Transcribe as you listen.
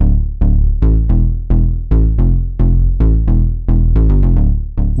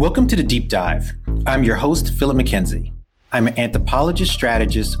Welcome to The Deep Dive. I'm your host, Philip McKenzie. I'm an anthropologist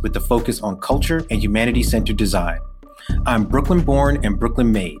strategist with a focus on culture and humanity-centered design. I'm Brooklyn-born and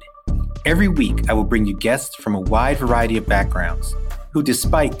Brooklyn-made. Every week, I will bring you guests from a wide variety of backgrounds who,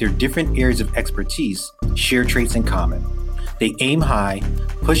 despite their different areas of expertise, share traits in common. They aim high,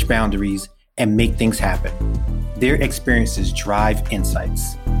 push boundaries, and make things happen. Their experiences drive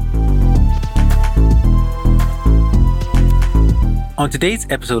insights. On today's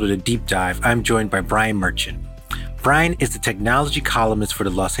episode of The Deep Dive, I'm joined by Brian Merchant. Brian is the technology columnist for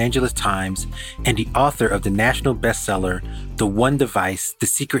the Los Angeles Times and the author of the national bestseller, The One Device, The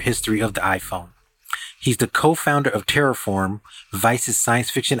Secret History of the iPhone. He's the co-founder of Terraform, Vice's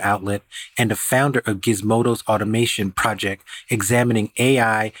science fiction outlet, and the founder of Gizmodo's automation project examining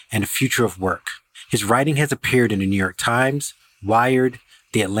AI and the future of work. His writing has appeared in the New York Times, Wired,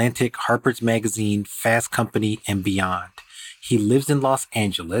 The Atlantic, Harper's Magazine, Fast Company, and beyond. He lives in Los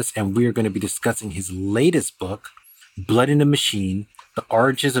Angeles, and we are going to be discussing his latest book, Blood in the Machine, The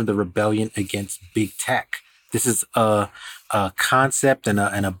Origins of the Rebellion Against Big Tech. This is a concept and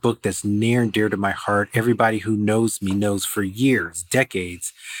a book that's near and dear to my heart. Everybody who knows me knows for years,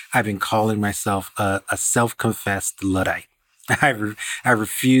 decades, I've been calling myself a self-confessed Luddite. I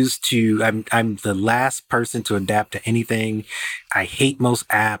refuse to, I'm the last person to adapt to anything. I hate most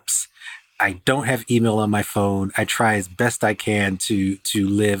apps. I don't have email on my phone. I try as best I can to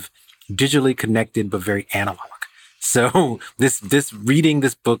live digitally connected, but very analog. So reading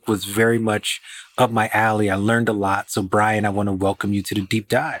this book was very much up my alley. I learned a lot. So Brian, I want to welcome you to The Deep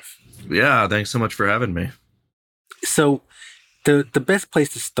Dive. Yeah, thanks so much for having me. So the best place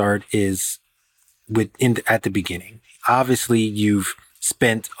to start is at the beginning. Obviously, you've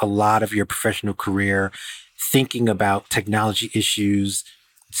spent a lot of your professional career thinking about technology issues,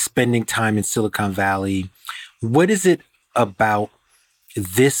 spending time in Silicon Valley. What is it about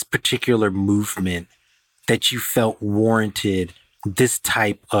this particular movement that you felt warranted this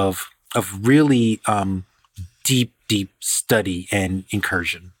type of really deep study and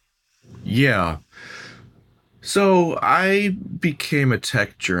incursion? Yeah. So I became a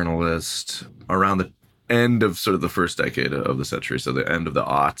tech journalist around the end of sort of the first decade of the century, so the end of the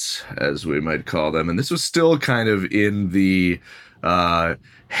aughts, as we might call them. And this was still kind of in the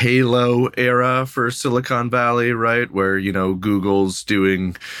halo era for Silicon Valley, right? Where, Google's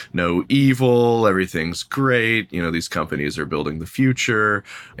doing no evil, everything's great, these companies are building the future.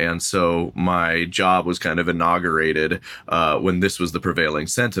 And so my job was kind of inaugurated when this was the prevailing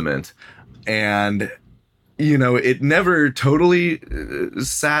sentiment. And, it never totally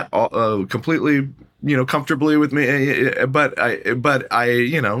sat completely, comfortably with me. But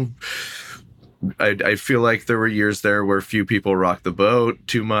I feel like there were years there where few people rocked the boat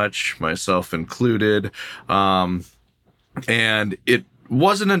too much, myself included. And it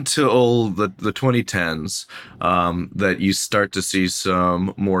wasn't until the 2010s that you start to see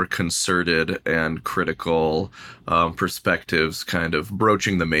some more concerted and critical perspectives kind of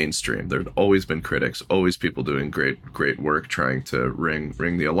broaching the mainstream. There'd always been critics, always people doing great work trying to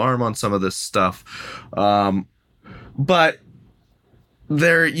ring the alarm on some of this stuff. But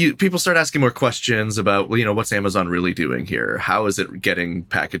people start asking more questions about, what's Amazon really doing here? How is it getting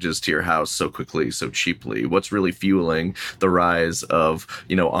packages to your house so quickly, so cheaply? What's really fueling the rise of,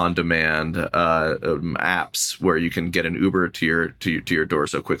 on-demand apps where you can get an Uber to your door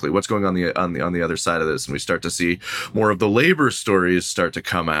so quickly? What's going on the other side of this? And we start to see more of the labor stories start to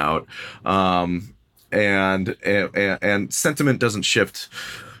come out, and sentiment doesn't shift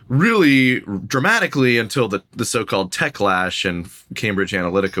really dramatically until the so-called techlash and Cambridge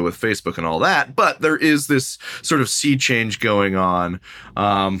Analytica with Facebook and all that. But there is this sort of sea change going on.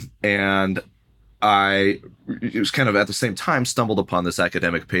 And it was kind of at the same time stumbled upon this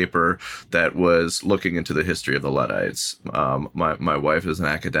academic paper that was looking into the history of the Luddites. My wife is an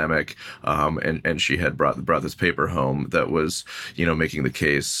academic, and she had brought this paper home that was, making the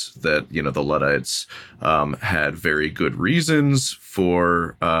case that, the Luddites had very good reasons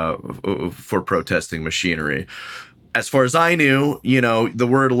for protesting machinery. As far as I knew, the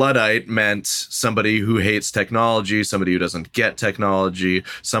word Luddite meant somebody who hates technology, somebody who doesn't get technology,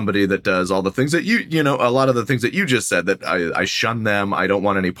 somebody that does all the things that a lot of the things that you just said, that I shun them, I don't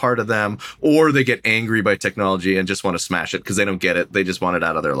want any part of them, or they get angry by technology and just want to smash it because they don't get it. They just want it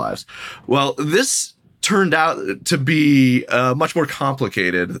out of their lives. Well, this turned out to be much more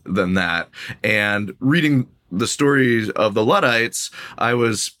complicated than that. And reading the stories of the Luddites, I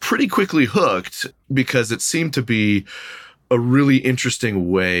was pretty quickly hooked because it seemed to be a really interesting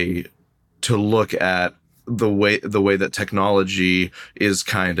way to look at the way that technology is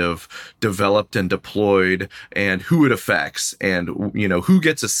kind of developed and deployed, and who it affects, and who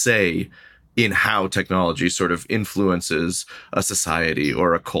gets a say in how technology sort of influences a society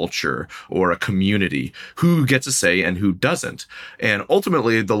or a culture or a community, who gets a say and who doesn't. And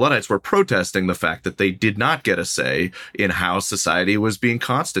ultimately, the Luddites were protesting the fact that they did not get a say in how society was being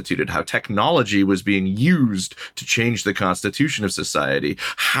constituted, how technology was being used to change the constitution of society,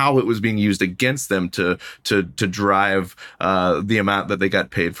 how it was being used against them to drive the amount that they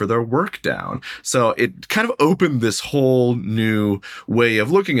got paid for their work down. So it kind of opened this whole new way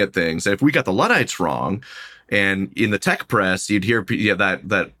of looking at things. And if we got the Luddites wrong, and in the tech press, you'd hear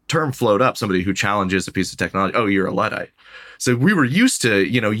that term float up, somebody who challenges a piece of technology. Oh, you're a Luddite. So we were used to,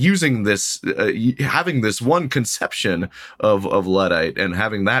 using this, having this one conception of Luddite and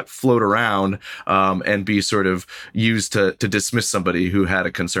having that float around and be sort of used to dismiss somebody who had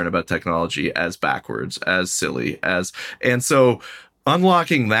a concern about technology as backwards, as silly, and so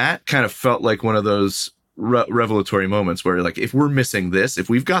unlocking that kind of felt like one of those revelatory moments where, like, if we're missing this, if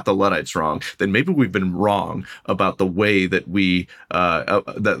we've got the Luddites wrong, then maybe we've been wrong about the way that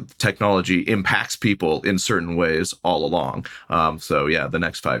that technology impacts people in certain ways all along. So yeah, the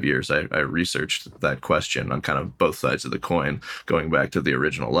next 5 years, I researched that question on kind of both sides of the coin, going back to the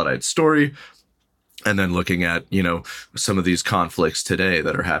original Luddite story, and then looking at, some of these conflicts today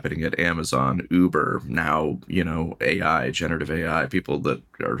that are happening at Amazon, Uber, now, AI, generative AI, people that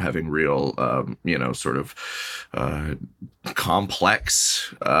are having real, sort of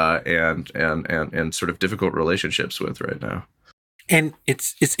complex and sort of difficult relationships with right now. And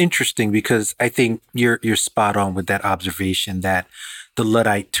it's interesting because I think you're spot on with that observation that the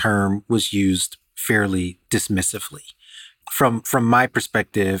Luddite term was used fairly dismissively. From my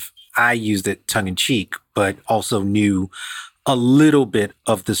perspective, I used it tongue in cheek, but also knew a little bit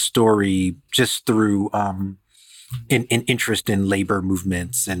of the story just through an interest in labor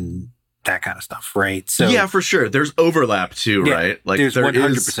movements and that kind of stuff, right? So yeah, for sure. There's overlap too, right? Like there's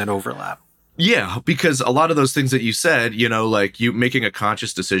 100% overlap. Yeah, because a lot of those things that you said, like you making a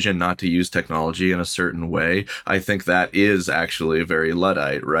conscious decision not to use technology in a certain way, I think that is actually very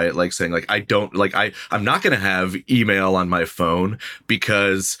Luddite, right? Like saying, like, I'm not going to have email on my phone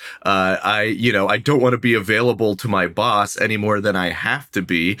because I don't want to be available to my boss any more than I have to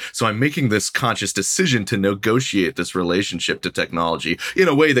be. So I'm making this conscious decision to negotiate this relationship to technology in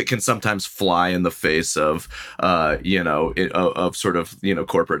a way that can sometimes fly in the face of, of sort of,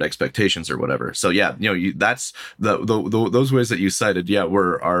 corporate expectations or whatever. So yeah, that's those ways that you cited. Yeah,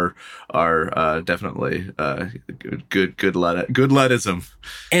 are definitely good Luddism.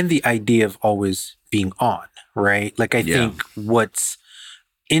 And the idea of always being on, right? Like I think what's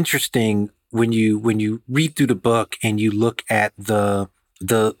interesting when you read through the book and you look at the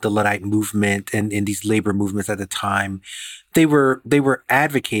Luddite movement and these labor movements at the time, they were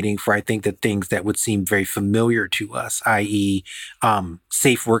advocating for, I think, the things that would seem very familiar to us, i.e.,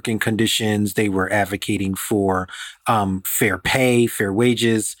 safe working conditions. They were advocating for fair pay, fair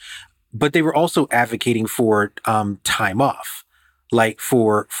wages, but they were also advocating for time off, like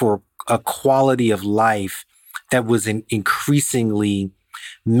for a quality of life that was increasingly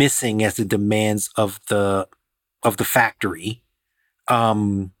missing as the demands of the factory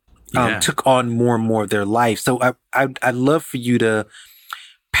took on more and more of their life. So I'd love for you to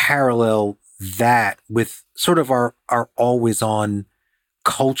parallel that with sort of our always on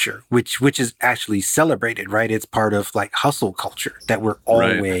culture, which is actually celebrated, right? It's part of like hustle culture that we're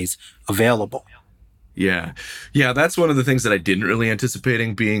always available. Yeah. That's one of the things that I didn't really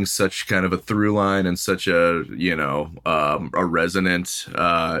anticipating being such kind of a through line and such a, a resonant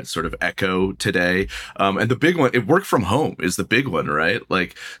sort of echo today. And the big one, it worked from home is the big one, right?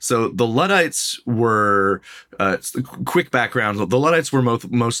 Like, so the Luddites were, quick background, the Luddites were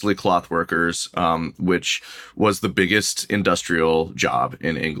mostly cloth workers, which was the biggest industrial job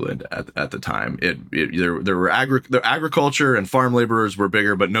in England at the time. There were agriculture and farm laborers were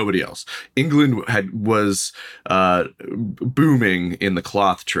bigger, but nobody else. England was booming in the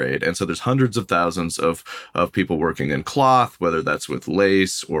cloth trade. And so there's hundreds of thousands of people working in cloth, whether that's with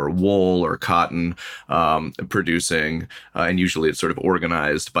lace or wool or cotton, producing, and usually it's sort of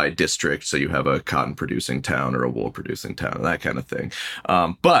organized by district. So you have a cotton producing town or a wool producing town, that kind of thing.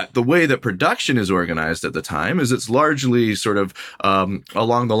 But the way that production is organized at the time is it's largely sort of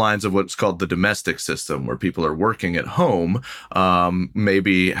along the lines of what's called the domestic system, where people are working at home,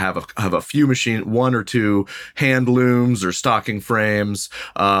 maybe have a few one or two hand looms or stocking frames,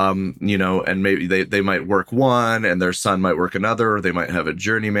 and maybe they might work one and their son might work another, or they might have a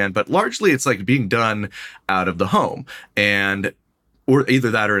journeyman, but largely it's like being done out of the home. And or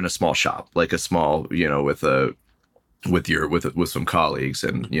either that or in a small shop, like a small, with some colleagues,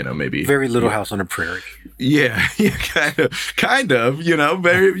 and maybe Very Little House on the Prairie. Yeah, yeah, kind of,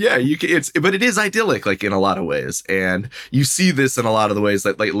 very, yeah, but it is idyllic, like in a lot of ways. And you see this in a lot of the ways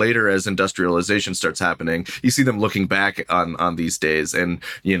that, like, later as industrialization starts happening, you see them looking back on these days and,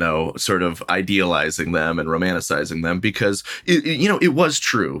 sort of idealizing them and romanticizing them, because it was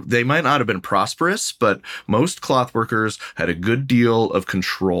true. They might not have been prosperous, but most cloth workers had a good deal of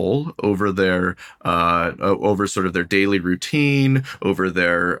control over their, over sort of their daily routine, over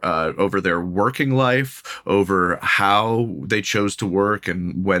their working life, over how they chose to work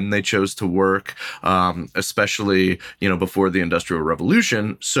and when they chose to work, especially before the Industrial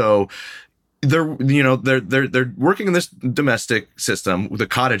Revolution. So they're working in this domestic system, the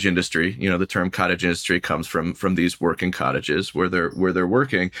cottage industry. The term cottage industry comes from these working cottages where they're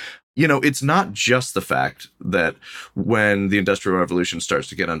working. It's not just the fact that when the Industrial Revolution starts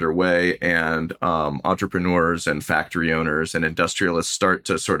to get underway and entrepreneurs and factory owners and industrialists start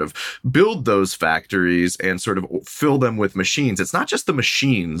to sort of build those factories and sort of fill them with machines. It's not just the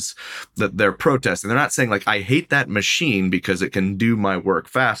machines that they're protesting. They're not saying, like, I hate that machine because it can do my work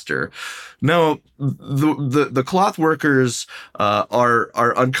faster. No, the cloth workers are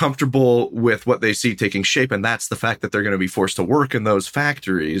uncomfortable with what they see taking shape, and that's the fact that they're going to be forced to work in those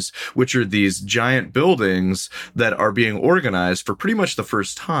factories, which are these giant buildings that are being organized for pretty much the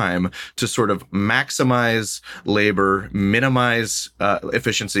first time to sort of maximize labor, minimize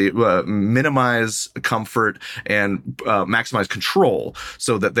efficiency, minimize comfort, and maximize control,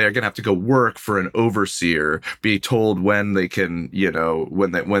 so that they're going to have to go work for an overseer, be told when they can,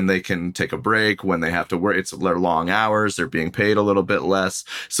 when they can take a break, when they have to work. It's their long hours. They're being paid a little bit less.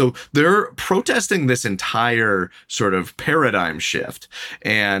 So they're protesting this entire sort of paradigm shift.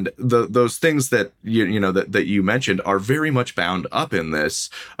 And those things that that you mentioned are very much bound up in this,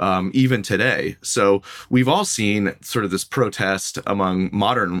 even today. So we've all seen sort of this protest among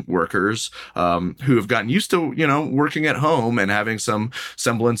modern workers who have gotten used to working at home and having some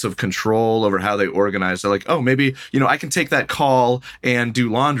semblance of control over how they organize. They're like, oh, maybe I can take that call and do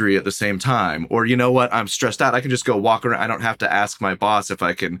laundry at the same time, or what, I'm stressed out, I can just go walk around. I don't have to ask my boss if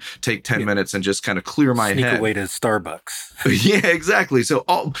I can take 10 minutes and just kind of clear my Sneak head. away to Starbucks. Yeah, exactly. So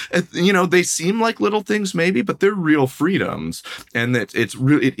all they seem like little things maybe, but they're real freedoms, and that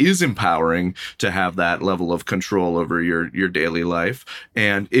it is empowering to have that level of control over your daily life.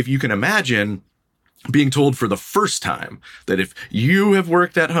 And if you can imagine being told for the first time that if you have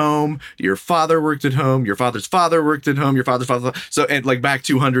worked at home, your father worked at home, your father's father worked at home, your father's father, so, and like back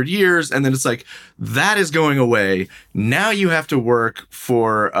 200 years, and then it's like, that is going away. Now you have to work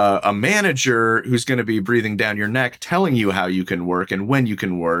for a manager who's going to be breathing down your neck, telling you how you can work and when you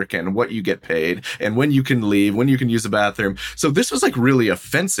can work and what you get paid and when you can leave, when you can use the bathroom. So this was like really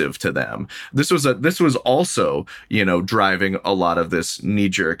offensive to them. This was also, driving a lot of this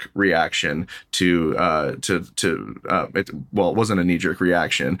knee-jerk reaction to it wasn't a knee-jerk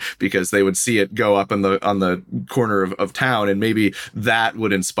reaction, because they would see it go up on the corner of town, and maybe that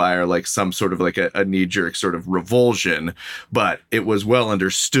would inspire like some sort of like a knee-jerk sort of revulsion. But it was well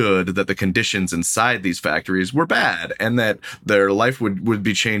understood that the conditions inside these factories were bad, and that their life would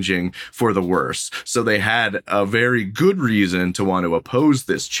be changing for the worse. So they had a very good reason to want to oppose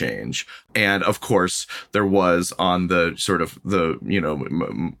this change. And of course, there was, on the sort of the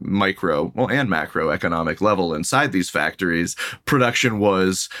micro and macro economic level inside these factories, production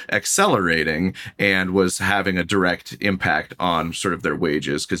was accelerating and was having a direct impact on sort of their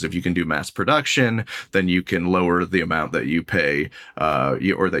wages. Because if you can do mass production, then you can lower the amount that you pay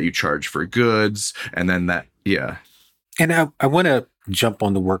or that you charge for goods. And then that, yeah. And I want to jump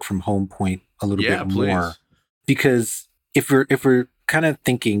on the work from home point a little bit more, because if we're kind of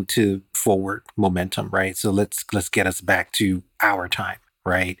thinking to forward momentum, right? So let's get us back to our time,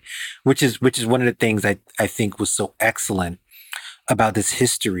 right? Which is one of the things I think was so excellent about this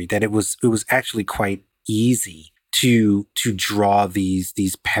history, that it was actually quite easy to draw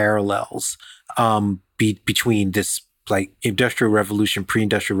these parallels between this like industrial revolution,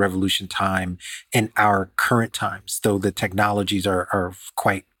 pre-industrial revolution time and our current times, though the technologies are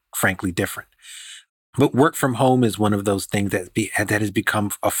quite frankly different. But work from home is one of those things that has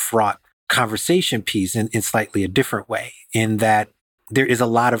become a fraught conversation piece in slightly a different way, in that there is a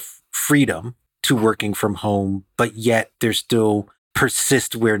lot of freedom to working from home, but yet there still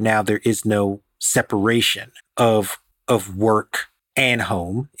persists where now there is no separation of work and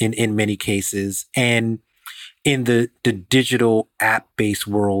home in many cases. And in the digital app-based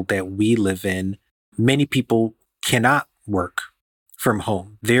world that we live in, many people cannot work from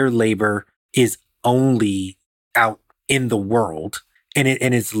home. Their labor is only out in the world, and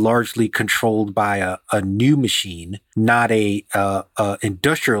it's largely controlled by a new machine, not a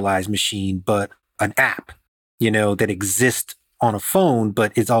industrialized machine, but an app, that exists on a phone,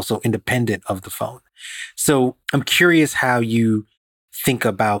 but is also independent of the phone. So I'm curious how you think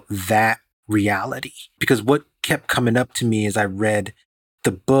about that reality, because what kept coming up to me as I read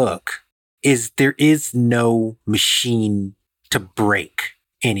the book is there is no machine to break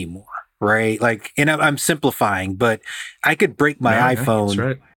anymore, right? Like, and I'm simplifying, but I could break my iPhone, that's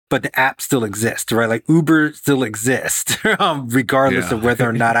right. but the app still exists, right? Like Uber still exists, regardless of whether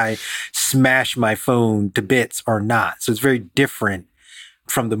or not I smash my phone to bits or not. So it's very different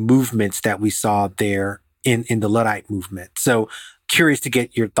from the movements that we saw there in the Luddite movement. So curious to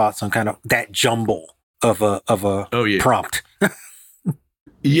get your thoughts on kind of that jumble of a prompt.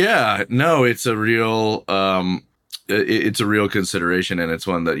 Yeah, no, it's a real it's a real consideration, and it's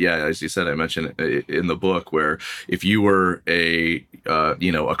one that, as you said, I mentioned in the book, where if you were a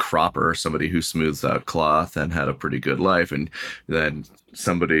cropper, somebody who smooths out cloth and had a pretty good life, and then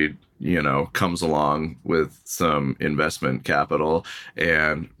somebody comes along with some investment capital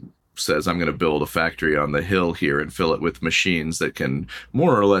and says, I'm going to build a factory on the hill here and fill it with machines that can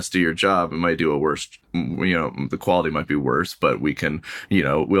more or less do your job. It might do a worse, the quality might be worse, but we can,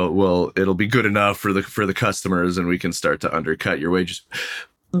 it'll be good enough for the customers, and we can start to undercut your wages.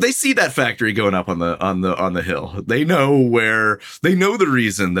 They see that factory going up on the hill. They know the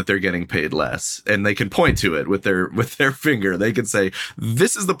reason that they're getting paid less, and they can point to it with their finger. They can say,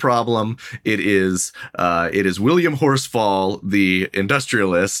 this is the problem. It is William Horsfall, the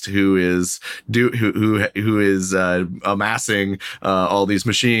industrialist, who is amassing all these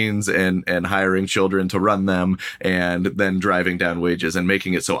machines and hiring children to run them, and then driving down wages and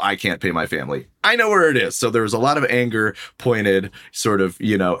making it so I can't pay my family. I know where it is. So there was a lot of anger pointed sort of,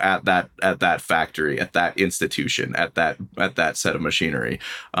 at that factory, at that institution, at that set of machinery.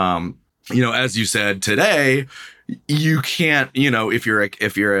 As you said today, you can't, if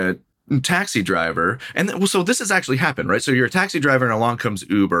you're a taxi driver, and so this has actually happened, right? So you're a taxi driver, and along comes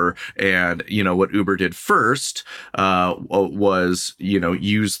Uber, and what Uber did first was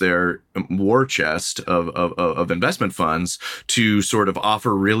use their war chest of investment funds to sort of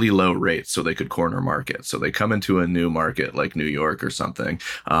offer really low rates so they could corner market. So they come into a new market like New York or something,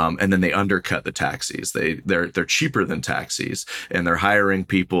 and then they undercut the taxis. They're cheaper than taxis, and they're hiring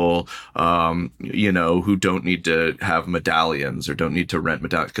people who don't need to have medallions or don't need to rent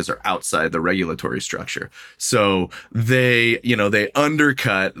medallions because they're outside the regulatory structure. So they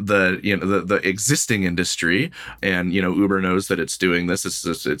undercut the existing industry, and Uber knows that it's doing this.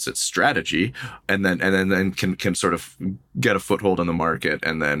 It's its strategy, and then can sort of get a foothold in the market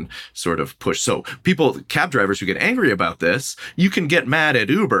and then sort of push. So cab drivers who get angry about this, you can get mad at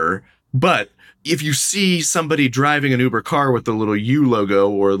Uber, but if you see somebody driving an Uber car with the little U logo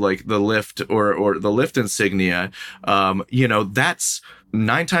or like the Lyft or the Lyft insignia, that's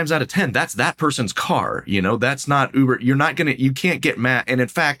 9 times out of 10, that's that person's car. That's not Uber. You can't get mad. And in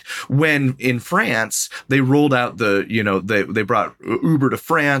fact, when in France, they rolled out they brought Uber to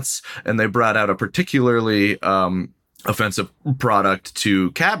France, and they brought out a particularly, offensive product to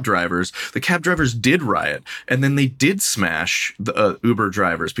cab drivers. The cab drivers did riot, and then they did smash the Uber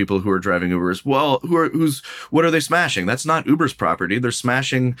drivers, people who are driving Ubers. Well, what are they smashing? That's not Uber's property. They're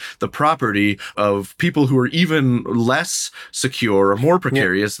smashing the property of people who are even less secure or more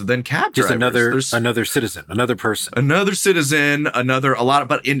precarious than cab drivers. Just another citizen, another person,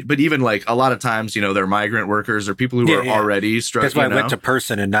 but even like a lot of times, they're migrant workers or people who are already struck. That's why I went to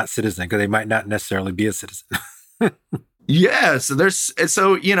person and not citizen, because they might not necessarily be a citizen. Yeah,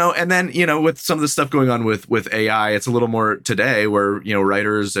 so and then with some of the stuff going on with AI, it's a little more today where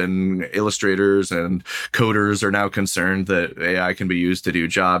writers and illustrators and coders are now concerned that AI can be used to do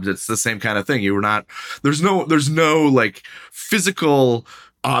jobs. It's the same kind of thing. There's no like physical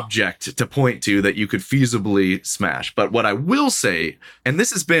object to point to that you could feasibly smash. But what I will say, and this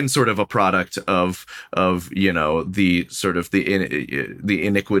has been sort of a product of the sort of the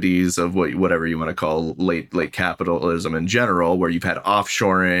iniquities of whatever you want to call late capitalism in general, where you've had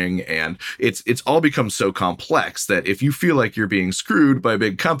offshoring, and it's all become so complex that if you feel like you're being screwed by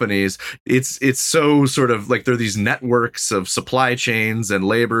big companies, it's so sort of like there are these networks of supply chains and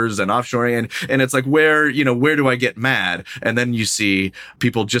labors and offshoring, and it's like where do I get mad? And then you see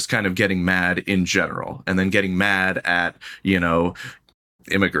people just kind of getting mad in general, and then getting mad at,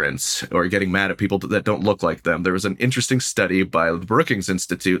 immigrants, or getting mad at people that don't look like them. There was an interesting study by the Brookings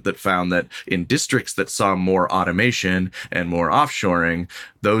Institute that found that in districts that saw more automation and more offshoring,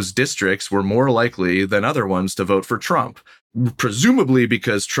 those districts were more likely than other ones to vote for Trump, presumably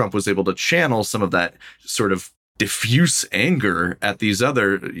because Trump was able to channel some of that sort of diffuse anger at these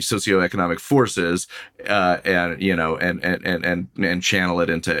other socioeconomic forces, and channel it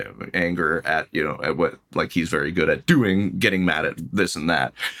into anger at at what, like, he's very good at doing, getting mad at this and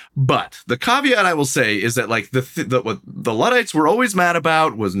that. But the caveat I will say is that, like, what the Luddites were always mad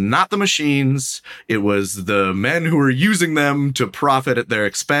about was not the machines; it was the men who were using them to profit at their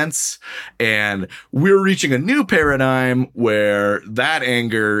expense. And we're reaching a new paradigm where that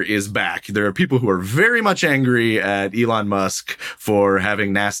anger is back. There are people who are very much angry at Elon Musk for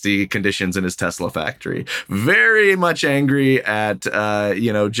having nasty conditions in his Tesla factory. Very much angry at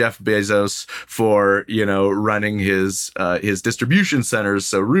Jeff Bezos for running his distribution centers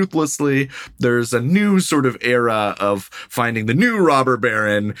so ruthlessly. There's a new sort of era of finding the new robber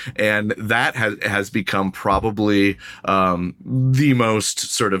baron, and that has become probably the most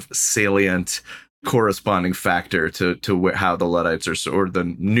sort of salient corresponding factor to how the Luddites or the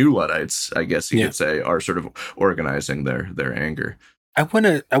new Luddites, I guess you could say, are sort of organizing their anger. I want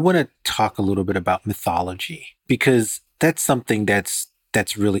to talk a little bit about mythology, because that's something that's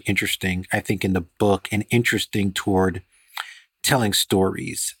really interesting, I think, in the book, and interesting toward telling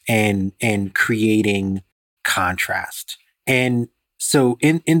stories and creating contrast. And so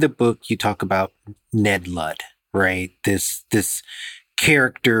in the book, you talk about Ned Ludd, right? This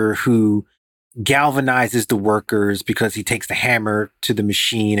character who galvanizes the workers because he takes the hammer to the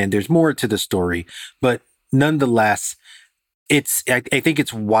machine, and there's more to the story. But nonetheless, I think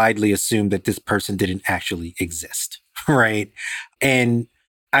it's widely assumed that this person didn't actually exist, right? And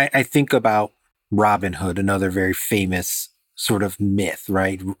I think about Robin Hood, another very famous sort of myth,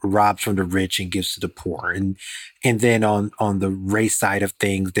 right? Robs from the rich and gives to the poor. And then on the race side of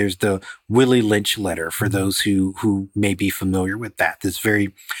things, there's the Willie Lynch letter, for those who may be familiar with that. This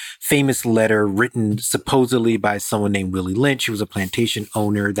very famous letter written supposedly by someone named Willie Lynch, who was a plantation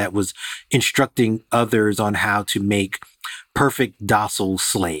owner that was instructing others on how to make perfect docile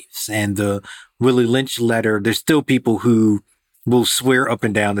slaves. And the Willie Lynch letter, there's still people who will swear up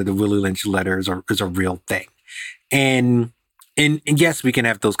and down that the Willie Lynch letter is a real thing. And yes, we can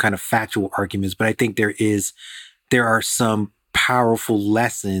have those kind of factual arguments, but I think there are some powerful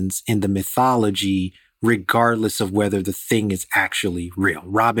lessons in the mythology, regardless of whether the thing is actually real.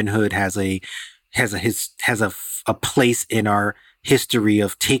 Robin Hood has a place in our history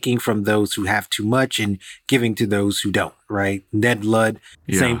of taking from those who have too much and giving to those who don't, right? Ned Ludd,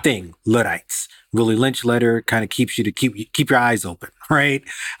 same thing, Luddites. Willie Lynch letter kind of keeps you to keep your eyes open, right?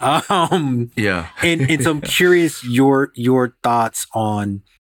 And so I'm curious your thoughts on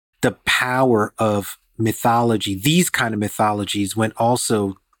the power of mythology, these kind of mythologies, when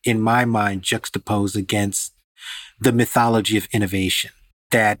also, in my mind, juxtaposed against the mythology of innovation.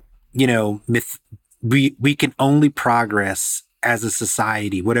 That, we can only progress as a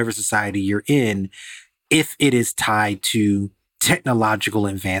society, whatever society you're in, if it is tied to technological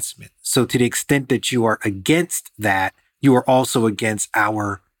advancement. So to the extent that you are against that, you are also against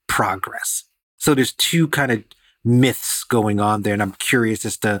our progress. So there's two kind of myths going on there, and I'm curious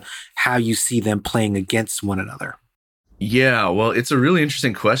as to how you see them playing against one another. Yeah, well, it's a really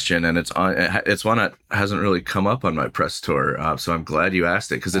interesting question, and it's one that hasn't really come up on my press tour. So I'm glad you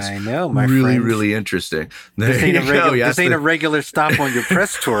asked it, because it's really interesting. This ain't a regular stop on your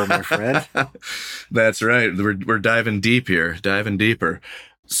press tour, my friend. That's right. We're diving deep here, diving deeper.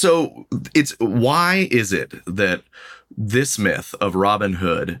 So why is it that this myth of Robin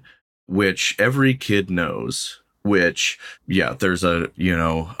Hood, which every kid knows, which, there's a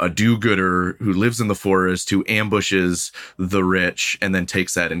do-gooder who lives in the forest who ambushes the rich and then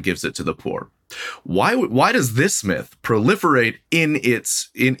takes that and gives it to the poor. Why does this myth proliferate in its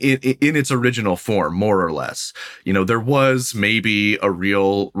original form, more or less? There was maybe a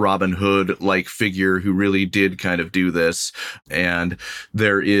real Robin Hood like figure who really did kind of do this, and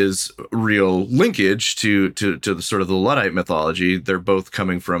there is real linkage to the sort of the Luddite mythology. They're both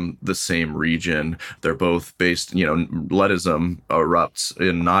coming from the same region. They're both based, Luddism erupts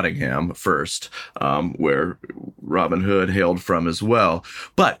in Nottingham first, where Robin Hood hailed from as well.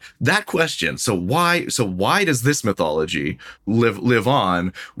 But that question. So why does this mythology live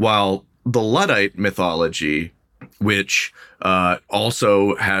on while the Luddite mythology, which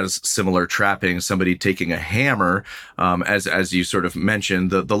also has similar trappings, somebody taking a hammer, as you sort of mentioned,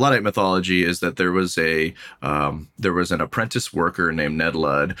 the Luddite mythology is that there was an apprentice worker named Ned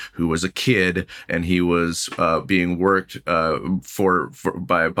Ludd who was a kid, and he was being worked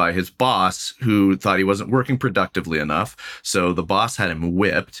by his boss, who thought he wasn't working productively enough. So the boss had him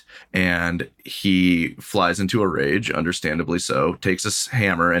whipped, and he flies into a rage, understandably so, takes a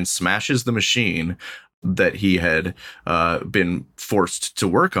hammer and smashes the machine that he had been forced to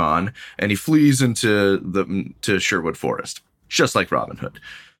work on, and he flees to Sherwood Forest, just like Robin Hood.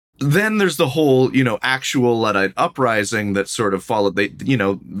 Then there's the whole, actual Luddite uprising that sort of followed.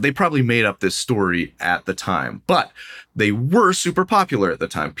 They probably made up this story at the time, but they were super popular at the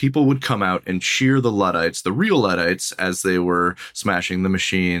time. People would come out and cheer the Luddites, the real Luddites, as they were smashing the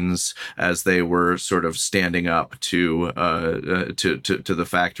machines, as they were sort of standing up to the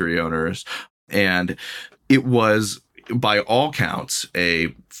factory owners. And it was, by all counts,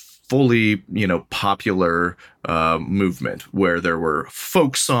 a fully, popular movement where there were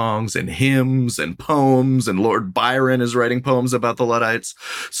folk songs and hymns and poems, and Lord Byron is writing poems about the Luddites.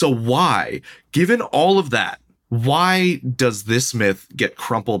 So why, given all of that, why does this myth get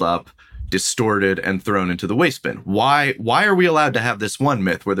crumpled up, distorted, and thrown into the waste bin? Why are we allowed to have this one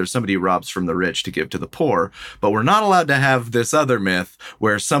myth where there's somebody who robs from the rich to give to the poor, but we're not allowed to have this other myth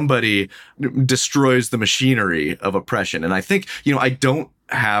where somebody destroys the machinery of oppression? And I think, I don't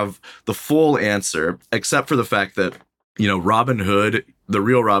have the full answer, except for the fact that, Robin Hood, the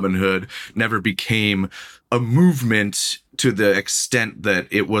real Robin Hood, never became a movement to the extent that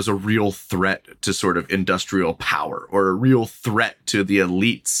it was a real threat to sort of industrial power or a real threat to the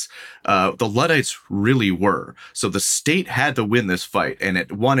elites. The Luddites really were. So the state had to win this fight, and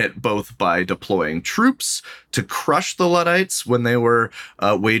it won it both by deploying troops to crush the Luddites when they were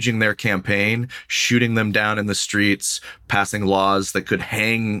waging their campaign, shooting them down in the streets, passing laws that could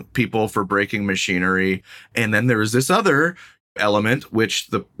hang people for breaking machinery. And then there was this other element, which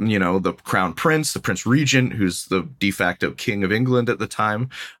the crown prince, the prince regent, who's the de facto king of England at the time,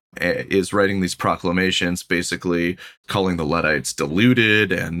 is writing these proclamations basically calling the Luddites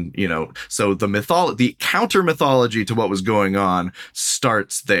deluded. And, so the counter mythology to what was going on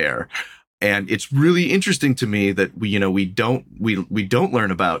starts there. And it's really interesting to me that we don't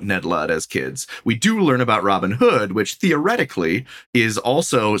learn about Ned Ludd as kids. We do learn about Robin Hood, which theoretically is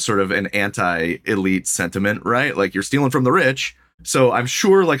also sort of an anti-elite sentiment, right? Like, you're stealing from the rich. So I'm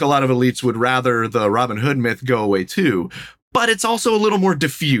sure like a lot of elites would rather the Robin Hood myth go away too. But it's also a little more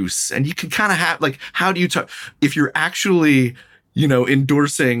diffuse, and you can kind of have like, how do you talk if you're actually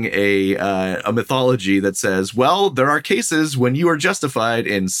endorsing a mythology that says, well, there are cases when you are justified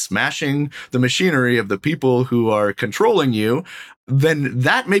in smashing the machinery of the people who are controlling you, then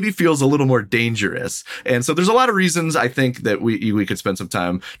that maybe feels a little more dangerous. And so there's a lot of reasons I think that we could spend some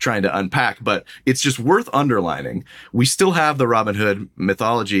time trying to unpack, but it's just worth underlining. We still have the Robin Hood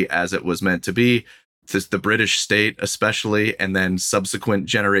mythology as it was meant to be. The British state, especially, and then subsequent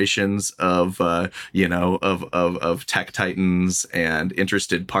generations of tech titans and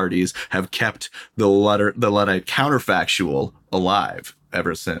interested parties have kept the Luddite counterfactual alive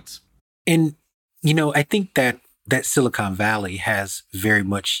ever since. And I think that Silicon Valley has very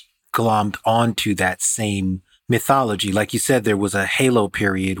much glommed onto that same mythology. Like you said, there was a halo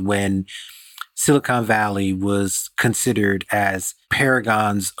period when Silicon Valley was considered as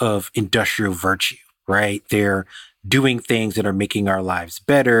paragons of industrial virtue. Right? They're doing things that are making our lives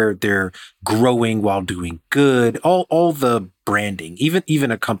better. They're growing while doing good. All the branding,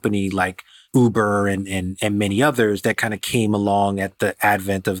 even a company like Uber and many others that kind of came along at the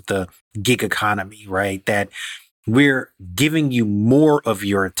advent of the gig economy, right? That we're giving you more of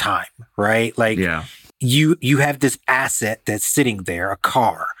your time, right? Like, yeah. You have this asset that's sitting there, a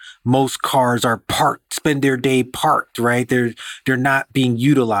car. Most cars are parked, spend their day parked, right? They're not being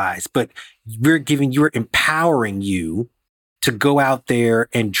utilized, but we're empowering you to go out there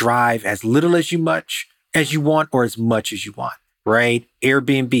and drive as little as you want or as much as you want, right?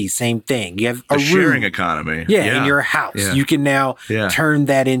 Airbnb, same thing. You have a sharing economy. Yeah, in your house. Yeah. You can now turn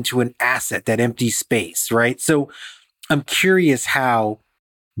that into an asset, that empty space, right? So I'm curious how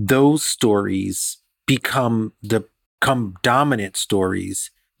those stories become dominant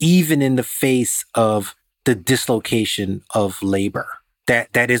stories, even in the face of the dislocation of labor.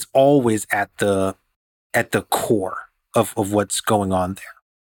 That is always at the core of what's going on there.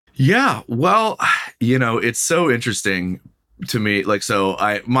 Yeah, well, it's so interesting to me. Like, so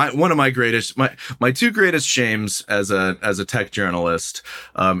my two greatest shames as a tech journalist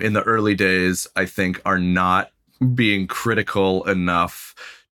in the early days, I think, are not being critical enough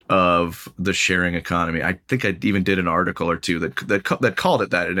of the sharing economy. I think I even did an article or two that called it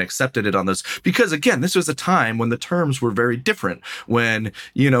that and accepted it on this, because again, this was a time when the terms were very different, when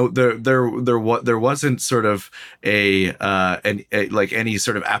there wasn't sort of any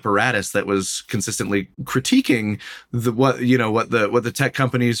sort of apparatus that was consistently critiquing what the tech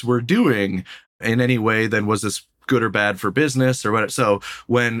companies were doing in any way. Then was this good or bad for business or what? So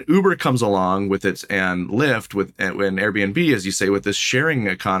when Uber comes along with its, and Lyft when Airbnb, as you say, with this sharing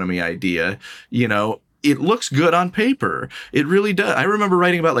economy idea, it looks good on paper. It really does. I remember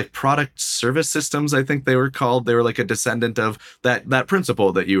writing about like product service systems, I think they were called. They were like a descendant of that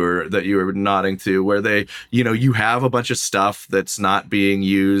principle that you were nodding to, where they, you have a bunch of stuff that's not being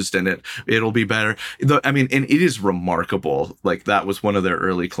used and it'll be better. I mean, and it is remarkable. Like that was one of their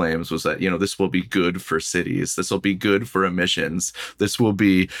early claims, was that, this will be good for cities. This will be good for emissions. This will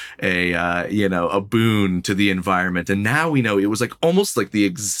be a boon to the environment. And now we know it was like almost like the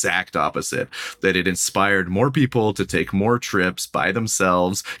exact opposite, that it inspired more people to take more trips by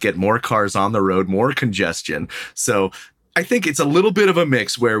themselves, get more cars on the road, more congestion. So I think it's a little bit of a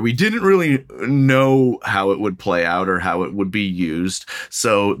mix where we didn't really know how it would play out or how it would be used.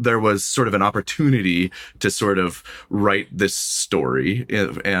 So there was sort of an opportunity to sort of write this story,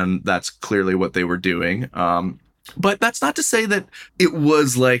 and that's clearly what they were doing. But that's not to say that it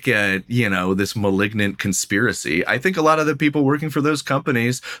was like this malignant conspiracy. I think a lot of the people working for those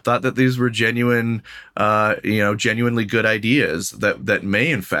companies thought that these were genuinely good ideas that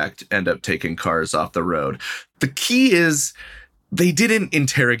may in fact end up taking cars off the road. The key is they didn't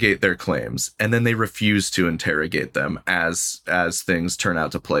interrogate their claims, and then they refused to interrogate them as things turn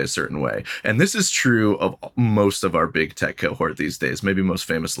out to play a certain way. And this is true of most of our big tech cohort these days, maybe most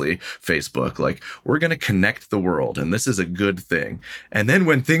famously Facebook. Like, we're going to connect the world, and this is a good thing. And then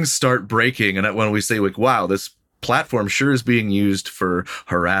when things start breaking, and when we say, like, wow, this platform sure is being used for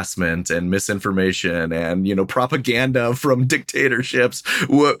harassment and misinformation and propaganda from dictatorships.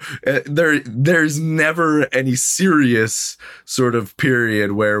 There's never any serious sort of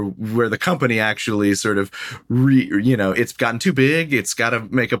period where the company actually sort of it's gotten too big, it's got to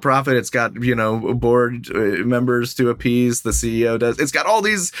make a profit, it's got board members to appease, the CEO does, it's got all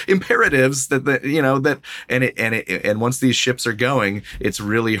these imperatives and once these ships are going, it's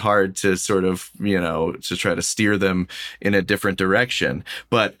really hard to sort of to try to steer them in a different direction.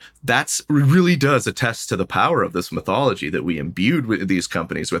 But that's really does attest to the power of this mythology that we imbued with these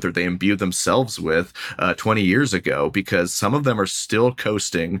companies, whether they imbued themselves with 20 years ago, because some of them are still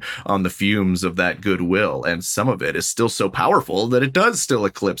coasting on the fumes of that goodwill, and some of it is still so powerful that it does still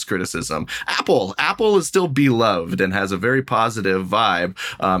eclipse criticism. Apple is still beloved and has a very positive vibe,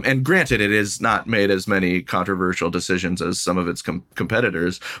 and granted, it has not made as many controversial decisions as some of its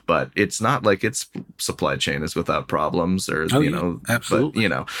competitors, but it's not like its supply chain is without problems, or absolutely.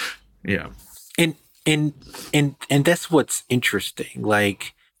 But yeah. And that's what's interesting.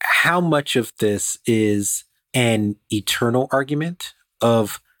 Like, how much of this is an eternal argument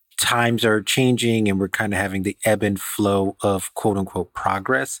of times are changing and we're kind of having the ebb and flow of quote unquote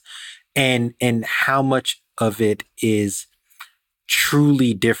progress, and how much of it is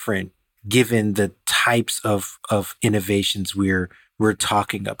truly different given the types of innovations we're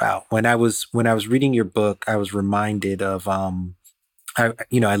talking about. When I was reading your book, I was reminded of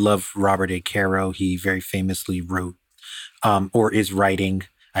I love Robert A. Caro. He very famously wrote or is writing,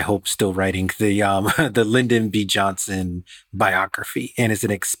 I hope still writing, the Lyndon B. Johnson biography, and it's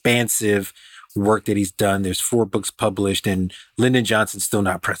an expansive work that he's done. There's 4 books published, and Lyndon Johnson's still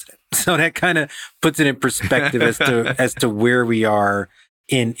not president, so that kind of puts it in perspective as to where we are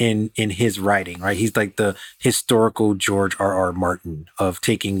in his writing, right? He's like the historical George R.R. Martin of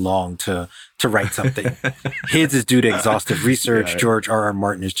taking long to write something. His is due to exhaustive research. George R.R.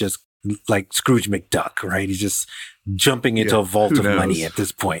 Martin is just like Scrooge McDuck, right? He's just jumping into a vault of money at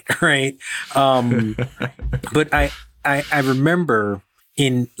this point, right? But I remember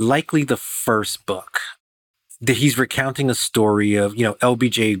in likely the first book that he's recounting a story of,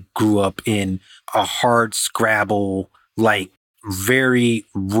 LBJ grew up in a hard scrabble, like very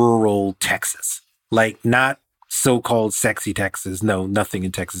rural Texas, like not so-called sexy Texas. No, nothing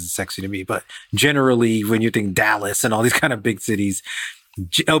in Texas is sexy to me, but generally when you think Dallas and all these kind of big cities,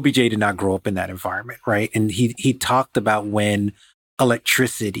 LBJ did not grow up in that environment, right? And he talked about when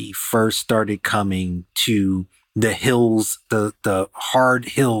electricity first started coming to the hills, the hard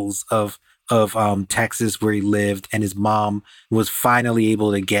hills of Texas where he lived, and his mom was finally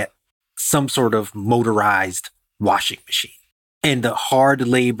able to get some sort of motorized washing machine. And the hard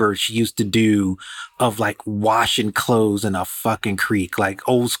labor she used to do of like washing clothes in a fucking creek, like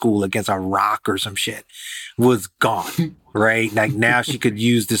old school against a rock or some shit, was gone, right? Like now she could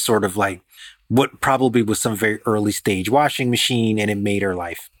use this sort of like what probably was some very early stage washing machine, and it made her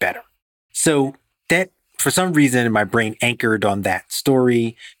life better. So that, for some reason, my brain anchored on that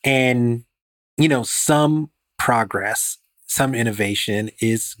story. And, some progress, some innovation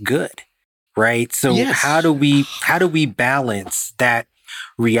is good. Right. So yes. How do we balance that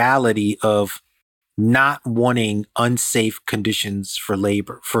reality of not wanting unsafe conditions for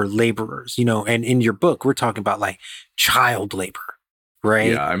laborers, and in your book, we're talking about like child labor,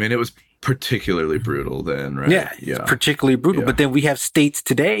 right? Yeah. I mean, it was particularly brutal then, right? Yeah, it's particularly brutal. But then we have states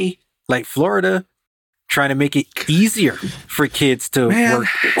today, like Florida, trying to make it easier for kids to work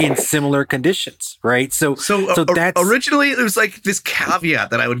in similar conditions, right? So that's originally there was like this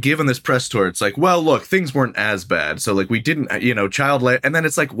caveat that I would give on this press tour. It's like, well, look, things weren't as bad. So like we didn't, child labor, and then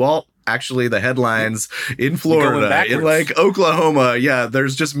it's like, well, actually the headlines in Florida, in like Oklahoma,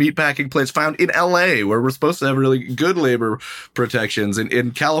 there's just meatpacking plants found in LA where we're supposed to have really good labor protections, and in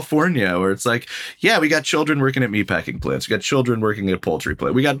California where it's like, we got children working at meatpacking plants, we got children working at poultry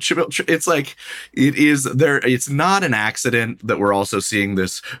plant, we got it's like it is there. It's not an accident that we're also seeing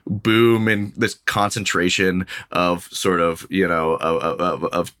this boom in this concentration of sort of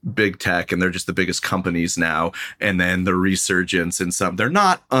of big tech, and they're just the biggest companies now, and then the resurgence in some. They're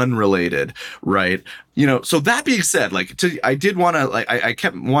not unrelated, right? So that being said, I did want to, I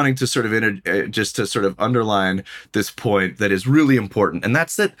kept wanting to sort of just to sort of underline this point that is really important. And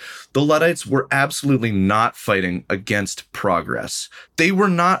that's that the Luddites were absolutely not fighting against progress. They were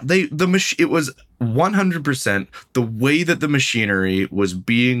not, it was 100% the way that the machinery was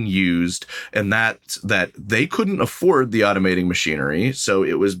being used, and that they couldn't afford the automating machinery. So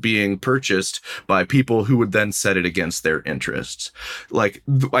it was being purchased by people who would then set it against their interests.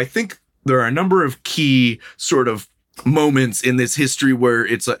 I think there are a number of key sort of moments in this history where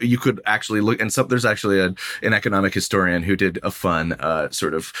it's you could actually look, and there's actually an economic historian who did a fun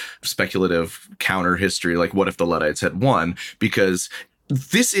sort of speculative counter history, like what if the Luddites had won, because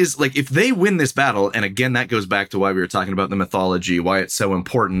this is like, if they win this battle, and again, that goes back to why we were talking about the mythology, why it's so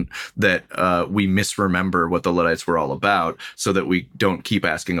important that we misremember what the Luddites were all about so that we don't keep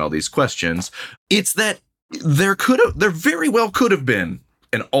asking all these questions. It's that there very well could have been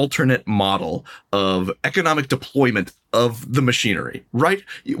an alternate model of economic deployment of the machinery, right?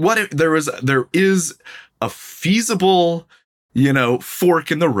 What if there is a feasible,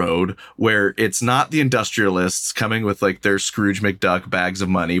 fork in the road where it's not the industrialists coming with like their Scrooge McDuck bags of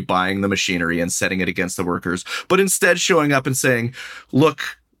money, buying the machinery and setting it against the workers, but instead showing up and saying,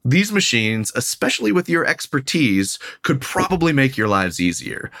 look, these machines, especially with your expertise, could probably make your lives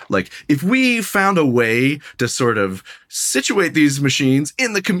easier. Like, if we found a way to sort of situate these machines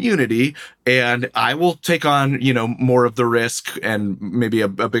in the community, and I will take on, more of the risk and maybe a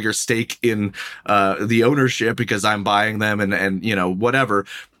bigger stake in the ownership because I'm buying them and whatever.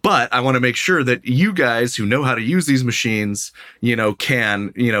 But I want to make sure that you guys who know how to use these machines,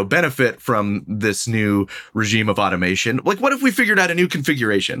 can, benefit from this new regime of automation. Like, what if we figured out a new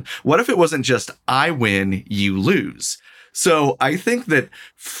configuration? What if it wasn't just I win, you lose? So I think that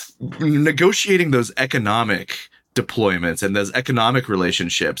negotiating those economic deployments and those economic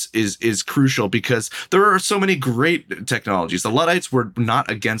relationships is crucial, because there are so many great technologies. The Luddites were not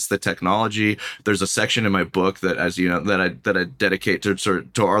against the technology. There's a section in my book that, as you know, that I dedicate to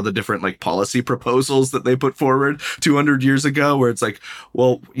all the different like policy proposals that they put forward 200 years ago, where it's like,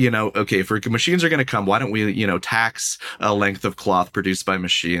 well, okay, if machines are going to come, why don't we, tax a length of cloth produced by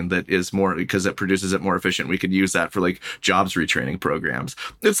machine that is more, because it produces it more efficient. We could use that for like jobs retraining programs.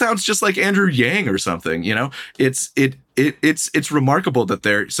 It sounds just like Andrew Yang or something, It's remarkable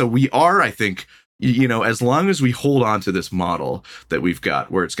that so we are, I think, as long as we hold on to this model that we've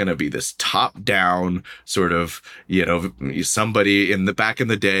got, where it's going to be this top down sort of, somebody back in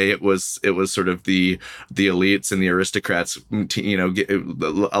the day, it was sort of the elites and the aristocrats,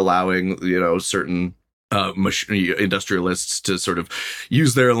 allowing, certain industrialists to sort of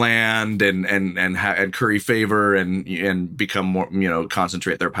use their land and curry favor and become more,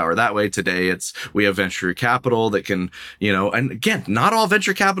 concentrate their power that way. Today, we have venture capital that can, and again, not all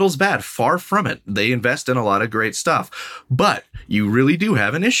venture capital is bad. Far from it. They invest in a lot of great stuff, but you really do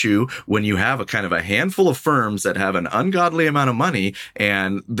have an issue when you have a kind of a handful of firms that have an ungodly amount of money,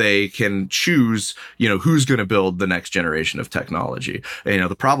 and they can choose, who's going to build the next generation of technology.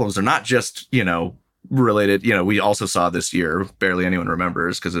 The problems are not just, related. We also saw this year, barely anyone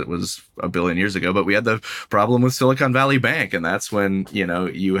remembers because it was a billion years ago, but we had the problem with Silicon Valley Bank, and that's when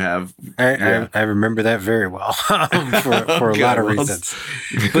you have. I remember that very well for a lot of reasons.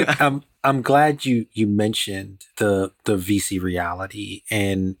 But I'm glad you mentioned the VC reality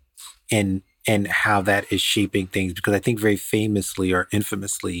and how that is shaping things, because I think very famously or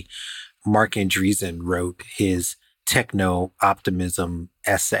infamously, Mark Andreessen wrote his techno optimism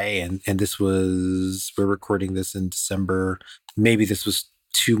essay, and we're recording this in December. Maybe this was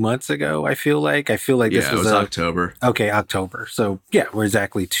 2 months ago. I feel like this was October. Okay, October. So yeah, we're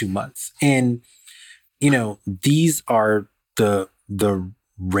exactly 2 months. And these are the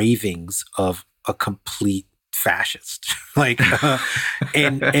ravings of a complete fascist. My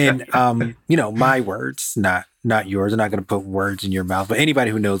words, not yours. I'm not going to put words in your mouth, but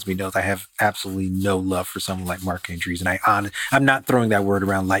anybody who knows me knows I have absolutely no love for someone like Mark Andreessen. I'm not throwing that word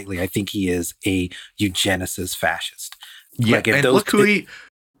around lightly. I think he is a eugenicist fascist. Yeah, and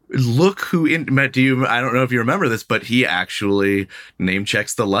look who met you. I don't know if you remember this, but he actually name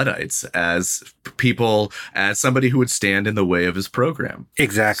checks the Luddites as people, as somebody who would stand in the way of his program.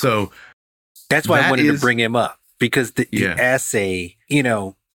 Exactly. So that's why I wanted to bring him up, because the essay,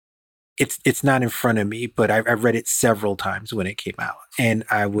 it's not in front of me, but I read it several times when it came out, and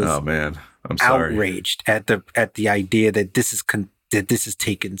I was I'm outraged at the idea that this is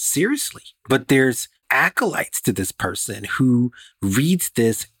taken seriously. But there's acolytes to this person who reads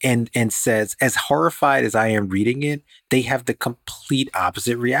this and says, as horrified as I am reading it, they have the complete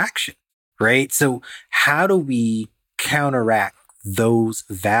opposite reaction, right? So how do we counteract those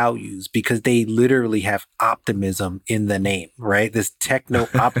values? Because they literally have optimism in the name, right? This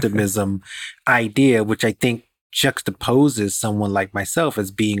techno-optimism idea, which I think juxtaposes someone like myself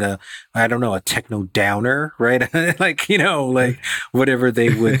as being a techno downer, right? Whatever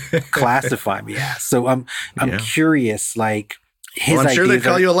they would classify me as. So I'm curious, like, his I'm sure they'd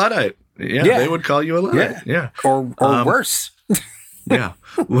call you a Luddite. Yeah, they would call you a Luddite. Yeah. Or worse. Yeah.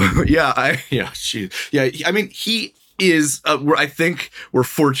 I mean, he is, I think we're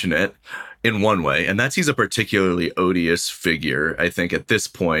fortunate in one way, and that's he's a particularly odious figure. I think at this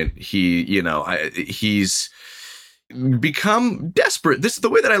point, he's become desperate. This is the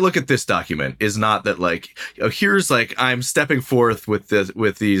way that I look at this document, is not that here's I'm stepping forth with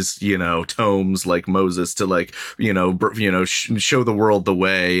these tomes like Moses to show the world the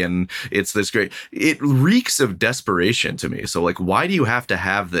way, and it's this great. It reeks of desperation to me. So why do you have to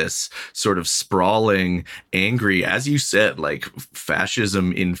have this sort of sprawling, angry, as you said,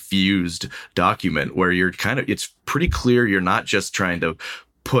 fascism infused document where it's pretty clear you're not just trying to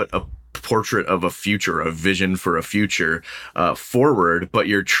put a portrait of a future, a vision for a future forward, but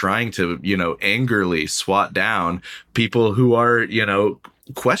you're trying to, angrily swat down people who are,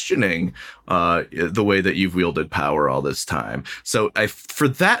 questioning the way that you've wielded power all this time. So for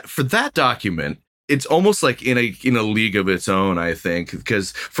that document, it's almost like in a league of its own, I think,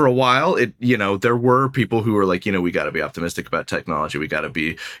 because for a while there were people who were like, we got to be optimistic about technology. We got to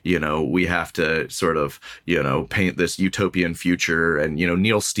be, we have to sort of, paint this utopian future. And,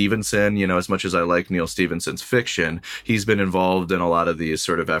 Neil Stephenson, as much as I like Neil Stephenson's fiction, he's been involved in a lot of these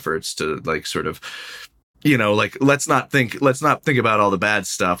sort of efforts to let's not think about all the bad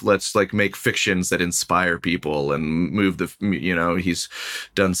stuff. Let's make fictions that inspire people and move he's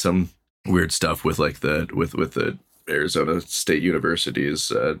done some weird stuff with the Arizona State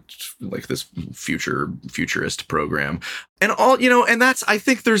University's this futurist program, and all, and that's, I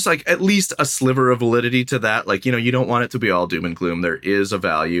think there's at least a sliver of validity to that. You don't want it to be all doom and gloom. There is a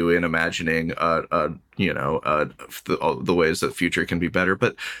value in imagining the ways that the future can be better,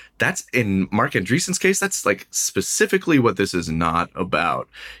 but that's, in Mark Andreessen's case, that's specifically what this is not about.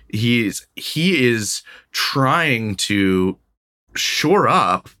 He is trying to shore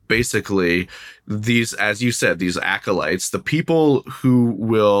up basically these, as you said, these acolytes, the people who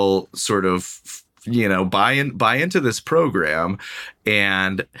will sort of buy into this program,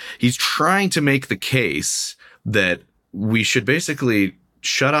 and he's trying to make the case that we should basically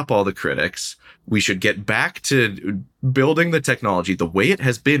shut up all the critics. We should get back to building the technology the way it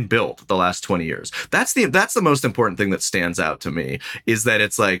has been built the last 20 years. That's the most important thing that stands out to me, is that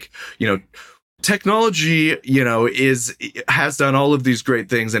it's technology, has done all of these great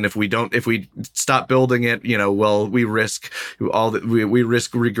things, and if we stop building it, we risk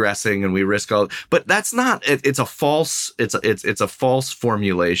regressing, and we risk all. But that's not. It's a false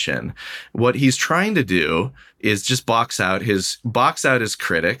formulation. What he's trying to do is just box out his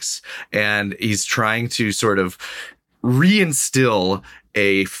critics, and he's trying to sort of reinstill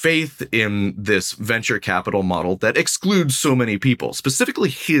a faith in this venture capital model that excludes so many people, specifically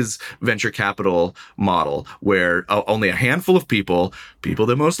his venture capital model, where only a handful of people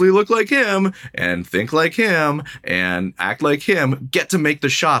that mostly look like him and think like him and act like him, get to make the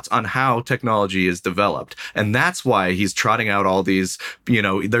shots on how technology is developed. And that's why he's trotting out all these,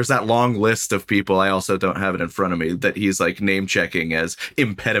 there's that long list of people, I also don't have it in front of me, that he's name checking as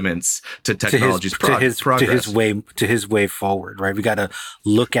impediments to technology's progress. To his way forward, right? We got to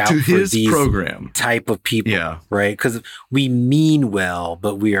look out for these program type of people, right? Because we mean well,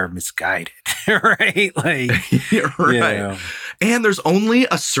 but we are misguided, right? You're right. And there's only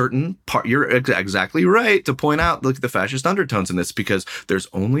a certain part. You're exactly right to point out the fascist undertones in this, because there's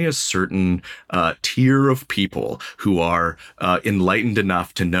only a certain tier of people who are enlightened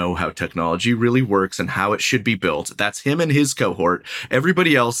enough to know how technology really works and how it should be built. That's him and his cohort.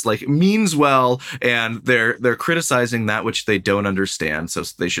 Everybody else means well, and they're criticizing that which they don't understand. So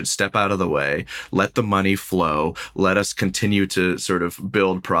they should step out of the way, let the money flow, let us continue to sort of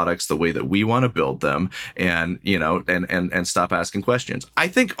build products the way that we want to build them, and and stop asking questions. I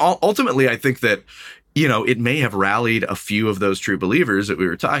think ultimately, I think that it may have rallied a few of those true believers that we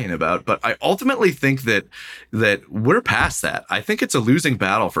were talking about, but I ultimately think that we're past that. I think it's a losing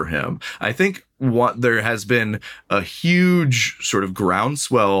battle for him. I think there has been a huge sort of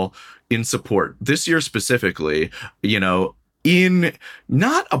groundswell in support this year specifically, in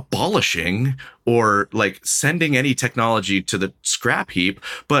not abolishing or sending any technology to the scrap heap,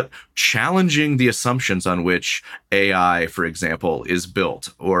 but challenging the assumptions on which AI, for example, is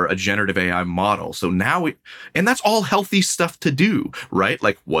built, or a generative AI model. So now and that's all healthy stuff to do, right?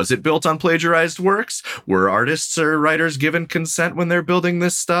 Was it built on plagiarized works? Were artists or writers given consent when they're building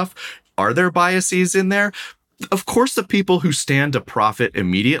this stuff? Are there biases in there? Of course, the people who stand to profit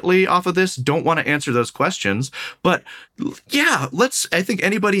immediately off of this don't want to answer those questions. But yeah, I think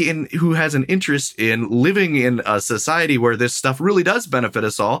anybody who has an interest in living in a society where this stuff really does benefit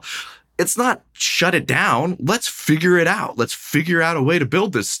us all, it's not shut it down. Let's figure it out. Let's figure out a way to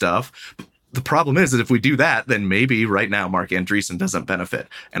build this stuff. The problem is that if we do that, then maybe right now Mark Andreessen doesn't benefit,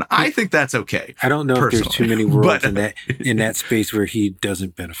 and I think that's okay. I don't know if there's too many worlds in that space where he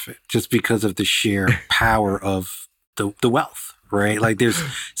doesn't benefit, just because of the sheer power of the wealth, right? There's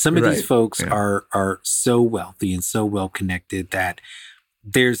some of these folks are so wealthy and so well connected that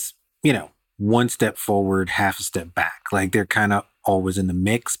there's one step forward, half a step back. They're kind of always in the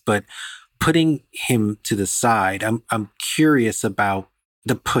mix. But putting him to the side, I'm curious about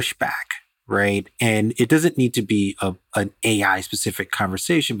the pushback. Right. And it doesn't need to be an AI specific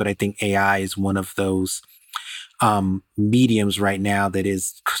conversation, but I think AI is one of those mediums right now that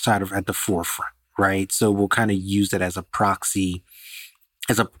is sort of at the forefront. Right. So we'll kind of use it as a proxy,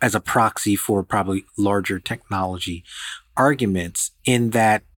 as a proxy for probably larger technology arguments, in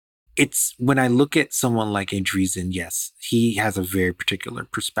that it's when I look at someone like Andreessen, yes, he has a very particular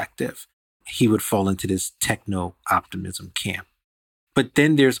perspective. He would fall into this techno optimism camp. But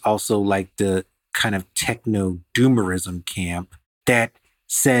then there's also the kind of techno doomerism camp that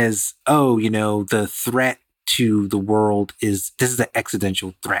says, the threat to the world this is an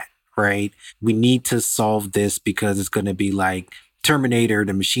existential threat, right? We need to solve this because it's going to be like Terminator,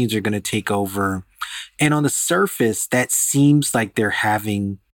 the machines are going to take over. And on the surface, that seems like they're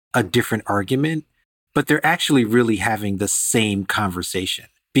having a different argument, but they're actually really having the same conversation,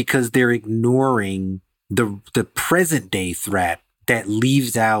 because they're ignoring the present day threat that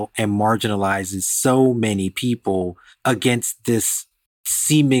leaves out and marginalizes so many people against this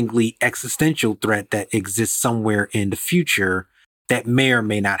seemingly existential threat that exists somewhere in the future that may or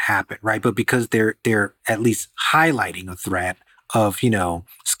may not happen, right? But because they're at least highlighting a threat of,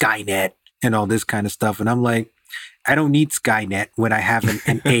 Skynet and all this kind of stuff. And I'm like, I don't need Skynet when I have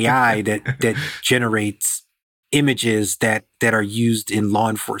an AI that generates images that are used in law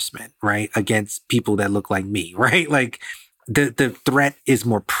enforcement, right? Against people that look like me, right? The threat is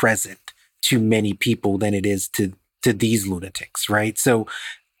more present to many people than it is to these lunatics, right? So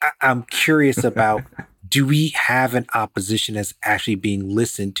I'm curious about, do we have an opposition that's actually being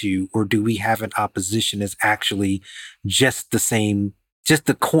listened to, or do we have an opposition that's actually just the same, just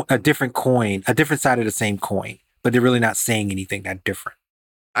a different coin, a different side of the same coin, but they're really not saying anything that different?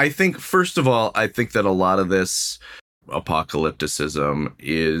 I think, first of all, I think that a lot of this apocalypticism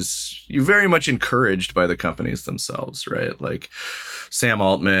is very much encouraged by the companies themselves, right? Sam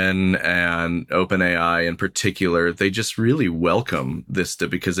Altman and OpenAI in particular, they just really welcome this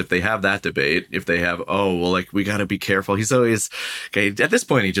because if they have that debate, if they have, we got to be careful. He's always, at this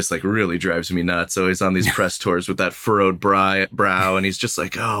point, he just really drives me nuts. So he's on these press tours with that furrowed brow, and he's just we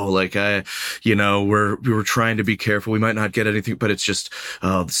were trying to be careful. We might not get anything, but it's just,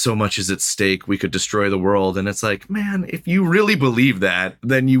 so much is at stake. We could destroy the world. And it's man, if you really believe that,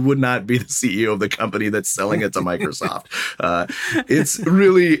 then you would not be the CEO of the company that's selling it to Microsoft. It's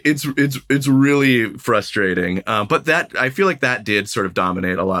really frustrating. But that, I feel like that did sort of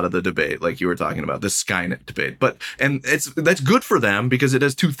dominate a lot of the debate, like you were talking about, the Skynet debate. That's good for them because it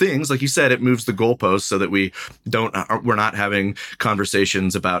does two things. Like you said, it moves the goalposts so that we're not having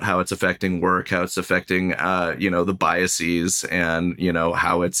conversations about how it's affecting work, how it's affecting, the biases, and,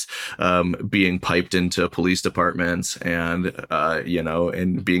 how it's being piped into police departments intelligence and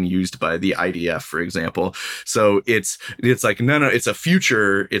and being used by the IDF, for example. So it's like no, it's a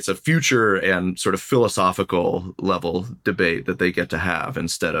future and sort of philosophical level debate that they get to have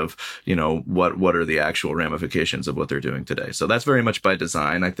instead of what are the actual ramifications of what they're doing today. So that's very much by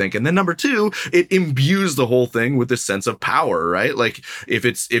design, I think. And then number two, it imbues the whole thing with this sense of power, right? Like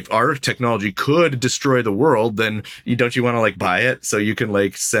if our technology could destroy the world, then don't you want to like buy it so you can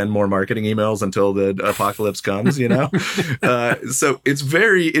like send more marketing emails until the apocalypse comes, so it's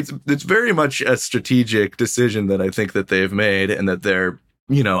very much a strategic decision that I think that they've made, and that they're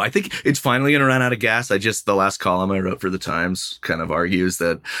I think it's finally going to run out of gas. The last column I wrote for the Times kind of argues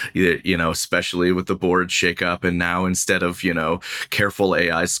that, especially with the board shakeup, and now instead of, careful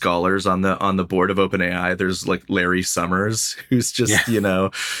AI scholars on the board of OpenAI, there's like Larry Summers, who's just,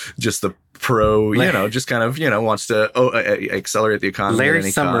 just the pro, just kind of, wants to accelerate the economy.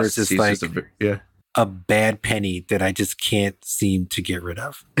 Larry Summers is like a bad penny that I just can't seem to get rid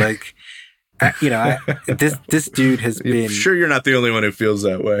of. Like, this dude has been. Sure, you're not the only one who feels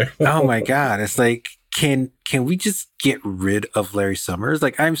that way. Oh my God! It's like, can we just get rid of Larry Summers?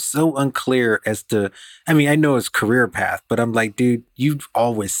 Like, I'm so unclear as to. I mean, I know his career path, but I'm like, dude, you've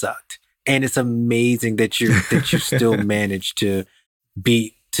always sucked, and it's amazing that you still managed to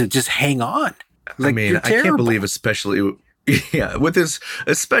just hang on. Like, I mean, I can't believe, especially. Yeah, with this,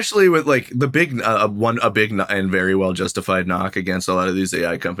 especially with like the big a big and very well justified knock against a lot of these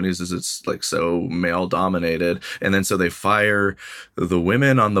AI companies is it's like so male dominated, and then so they fire the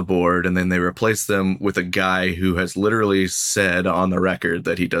women on the board, and then they replace them with a guy who has literally said on the record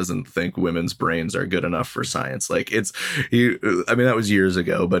that he doesn't think women's brains are good enough for science. Like that was years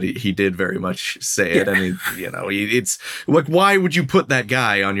ago, but he did very much say it, and it's like, why would you put that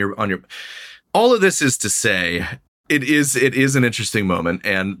guy on your? All of this is to say. It is an interesting moment,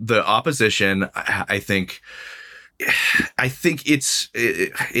 and the opposition, I think it's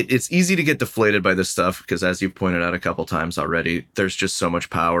easy to get deflated by this stuff because, as you've pointed out a couple times already, there's just so much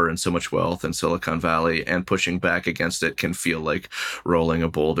power and so much wealth in Silicon Valley, and pushing back against it can feel like rolling a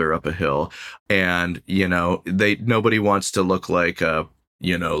boulder up a hill. And nobody wants to look like they're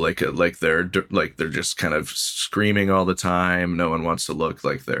just kind of screaming all the time. No one wants to look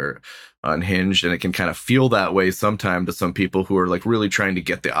like they're unhinged, and it can kind of feel that way sometimes to some people who are like really trying to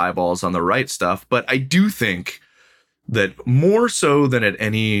get the eyeballs on the right stuff. But I do think that more so than at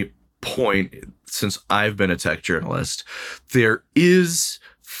any point since I've been a tech journalist, there is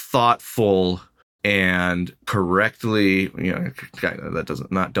thoughtful and correctly,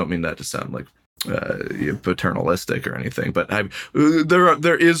 don't mean that to sound like paternalistic or anything, but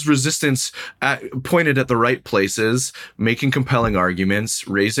there is resistance pointed at the right places, making compelling arguments,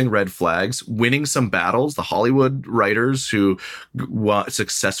 raising red flags, winning some battles. The Hollywood writers who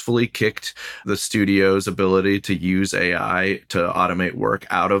successfully kicked the studio's ability to use AI to automate work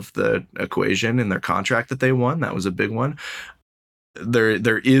out of the equation in their contract that they won. That was a big one.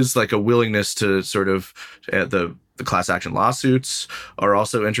 There is like a willingness to sort of the class action lawsuits are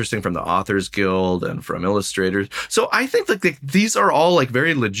also interesting from the Authors Guild and from illustrators. So I think like these are all like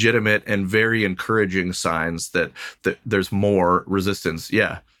very legitimate and very encouraging signs that there's more resistance.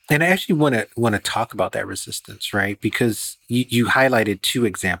 Yeah. And I actually want to talk about that resistance, right? Because you highlighted two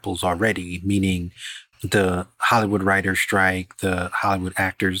examples already, meaning the Hollywood writer strike, the Hollywood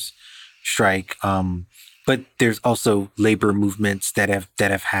actors strike. But there's also labor movements that have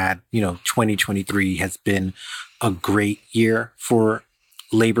had, 2023 has been a great year for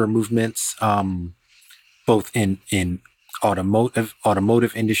labor movements, both in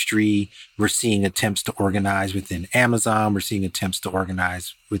automotive industry. We're seeing attempts to organize within Amazon. We're seeing attempts to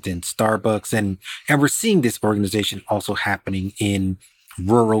organize within Starbucks, and we're seeing this organization also happening in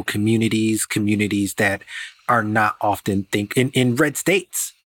rural communities that are not often in red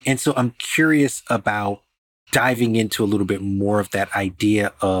states. And so I'm curious about diving into a little bit more of that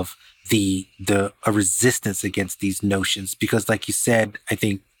idea of a resistance against these notions, because like you said, I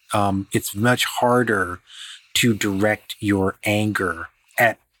think it's much harder to direct your anger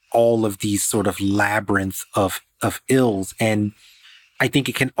at all of these sort of labyrinths of ills. And I think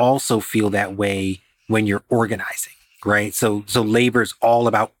it can also feel that way when you're organizing, right? So labor is all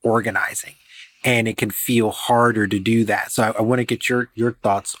about organizing, and it can feel harder to do that. So I want to get your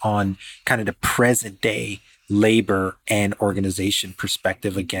thoughts on kind of the present day labor and organization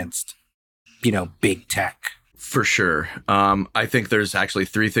perspective against, big tech. For sure. I think there's actually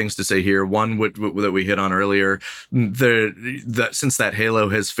three things to say here. One that we hit on earlier, since that halo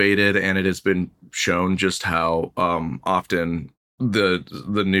has faded and it has been shown just how often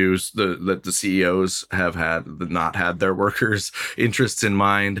the news that the CEOs have not had their workers' interests in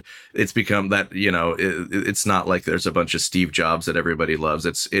mind. It's become that, it's not like there's a bunch of Steve Jobs that everybody loves.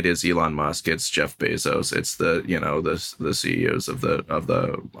 It is Elon Musk, it's Jeff Bezos, it's the CEOs of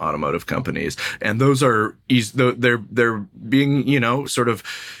the automotive companies, and those are they're being sort of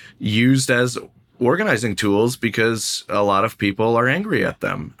used as organizing tools because a lot of people are angry at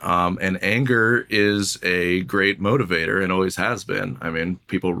them. And anger is a great motivator and always has been. I mean,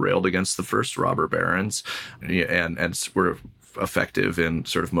 people railed against the first robber barons and were effective in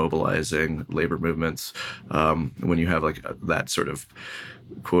sort of mobilizing labor movements. When you have like that sort of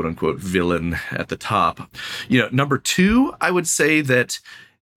quote unquote villain at the top. Number two, I would say that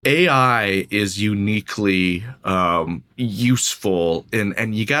AI is uniquely useful,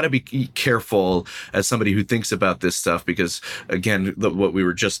 and you got to be careful as somebody who thinks about this stuff, because again, what we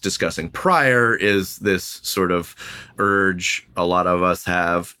were just discussing prior is this sort of urge a lot of us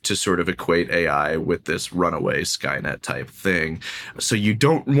have to sort of equate AI with this runaway Skynet type thing. So you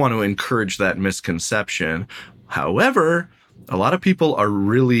don't want to encourage that misconception. However, a lot of people are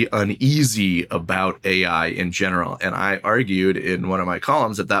really uneasy about AI in general. And I argued in one of my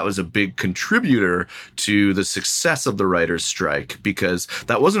columns that was a big contributor to the success of the writers' strike, because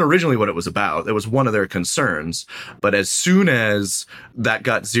that wasn't originally what it was about. It was one of their concerns. But as soon as that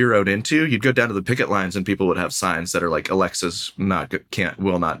got zeroed into, you'd go down to the picket lines and people would have signs that are like, Alexa's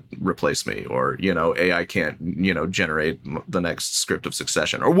will not replace me, or, AI can't, generate the next script of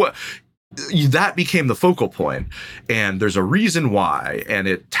Succession, or what. That became the focal point, and there's a reason why, and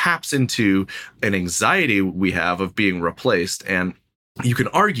it taps into an anxiety we have of being replaced. And you can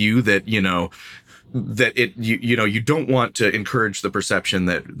argue that, that you don't want to encourage the perception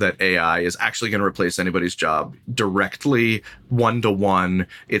that AI is actually going to replace anybody's job directly, one-to-one.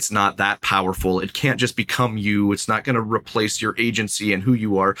 It's not that powerful. It can't just become you. It's not going to replace your agency and who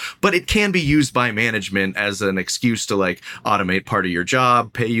you are, but it can be used by management as an excuse to like automate part of your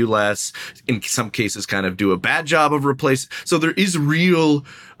job, pay you less, in some cases kind of do a bad job of replace. So there is a real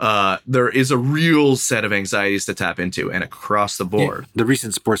set of anxieties to tap into, and across the board. The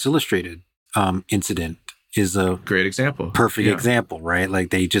recent Sports Illustrated incident is a great example. Perfect example, right?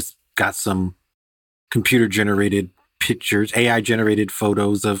 Like they just got some computer generated pictures, AI generated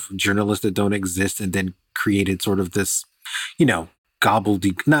photos of journalists that don't exist, and then created sort of this,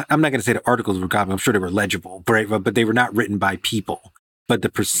 gobbledygook. I'm not going to say the articles were gobbledygook. I'm sure they were legible, but they were not written by people. But the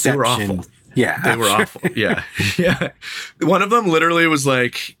perception, they were awful. Yeah, they were awful. Yeah, yeah. One of them literally was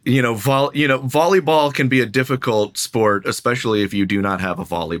like, volleyball can be a difficult sport, especially if you do not have a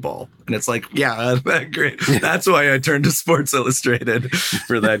volleyball. And it's like, yeah, great. That's why I turned to Sports Illustrated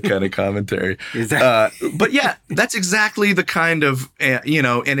for that kind of commentary. But yeah, that's exactly the kind of, and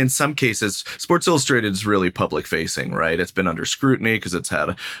in some cases, Sports Illustrated is really public facing, right? It's been under scrutiny because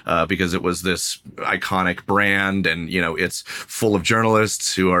because it was this iconic brand, and, it's full of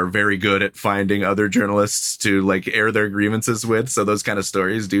journalists who are very good at finding other journalists to like air their grievances with. So those kind of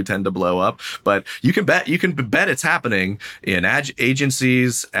stories do tend to blow up. But you can bet it's happening in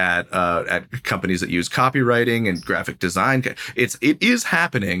agencies, at companies that use copywriting and graphic design. It is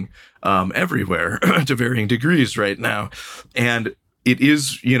happening everywhere to varying degrees right now. And it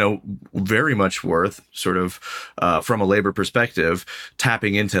is, very much worth sort of from a labor perspective,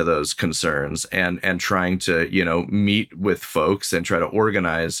 tapping into those concerns and trying to, meet with folks and try to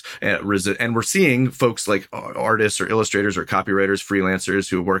organize and we're seeing folks like artists or illustrators or copywriters, freelancers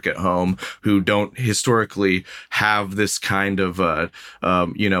who work at home, who don't historically have this kind of, a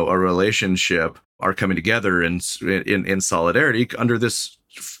relationship, are coming together in solidarity under this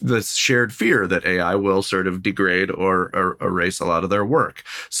shared fear that AI will sort of degrade or erase a lot of their work.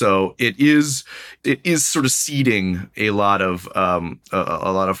 So it is sort of seeding a lot of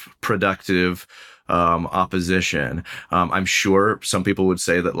productive opposition. I'm sure some people would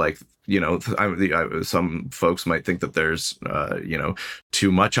say that, like, some folks might think that there's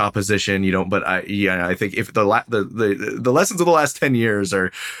too much opposition. But I think if the lessons of the last 10 years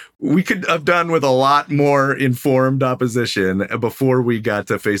are, we could have done with a lot more informed opposition before we got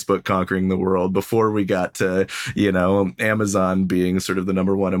to Facebook conquering the world, before we got to, Amazon being sort of the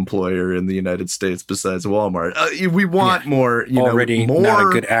number one employer in the United States besides Walmart. We want more, already more, not a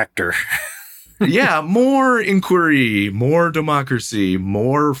good actor. Yeah, more inquiry, more democracy,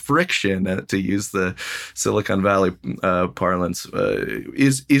 more friction, to use the Silicon Valley parlance,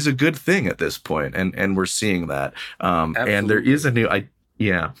 is a good thing at this point, and we're seeing that. And there is a new,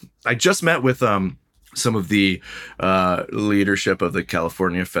 I just met with some of the leadership of the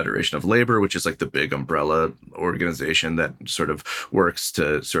California Federation of Labor, which is like the big umbrella organization that sort of works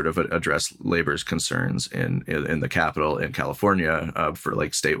to sort of address labor's concerns in the Capitol in California for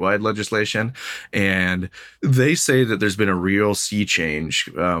like statewide legislation. And they say that there's been a real sea change,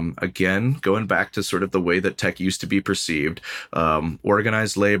 again, going back to sort of the way that tech used to be perceived.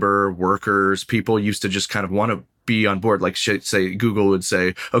 Organized labor, workers, people used to just kind of want to be on board. Like say Google would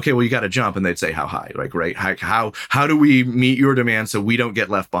say, okay, well, you got to jump, and they'd say how high, like, right, how do we meet your demand so we don't get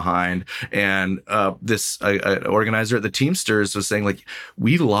left behind? And this organizer at the Teamsters was saying, like,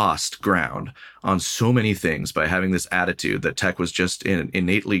 we lost ground on so many things by having this attitude that tech was just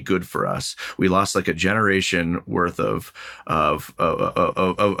innately good for us. We lost like a generation worth of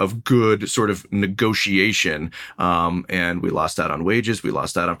good sort of negotiation, and we lost out on wages, we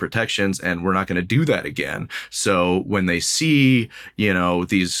lost out on protections, and we're not going to do that again. So when they see,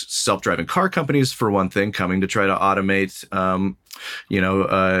 these self-driving car companies, for one thing, coming to try to automate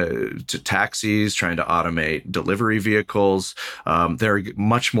to taxis, trying to automate delivery vehicles. They're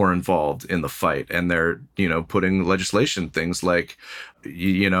much more involved in the fight, and they're, putting legislation, things like,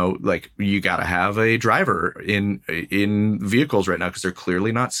 like you got to have a driver in vehicles right now because they're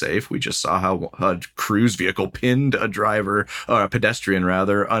clearly not safe. We just saw how a cruise vehicle pinned a driver, or a pedestrian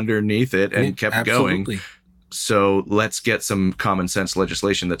rather, underneath it and kept absolutely going. So let's get some common sense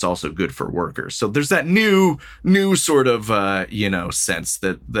legislation that's also good for workers. So there's that new sort of, sense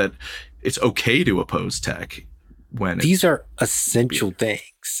that it's okay to oppose tech when these are essential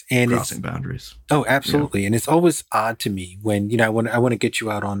things, and crossing boundaries. Oh, absolutely. And it's always odd to me when, I want to get you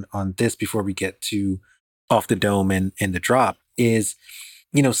out on this before we get to Off the Dome and the drop is,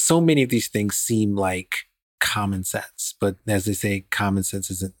 so many of these things seem like common sense, but as they say, common sense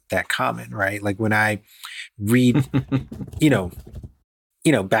isn't that common, right? Like when I read, Back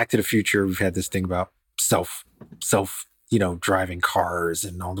to the Future, we've had this thing about self, driving cars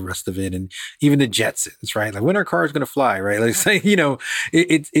and all the rest of it. And even the Jetsons, right? Like when are cars going to fly, right? Like,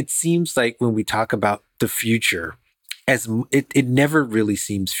 it seems like when we talk about the future, it never really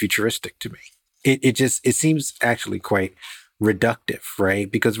seems futuristic to me. It seems actually quite reductive,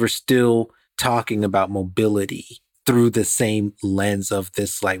 right? Because we're still talking about mobility through the same lens of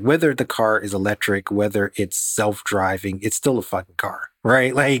this, like whether the car is electric, whether it's self-driving, it's still a fucking car,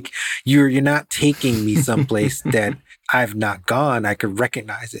 right? Like you're not taking me someplace that I've not gone. I could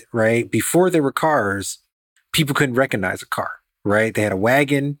recognize it, right? Before there were cars, people couldn't recognize a car, right? They had a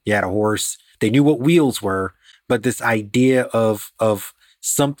wagon, you had a horse, they knew what wheels were, but this idea of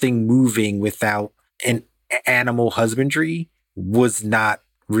something moving without an animal husbandry was not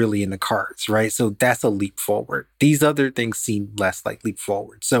really in the cards, right? So that's a leap forward. These other things seem less like leap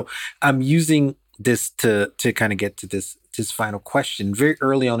forward. So I'm using this to kind of get to this final question. Very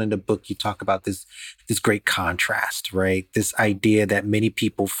early on in the book, you talk about this great contrast, right? This idea that many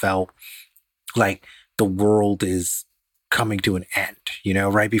people felt like the world is coming to an end,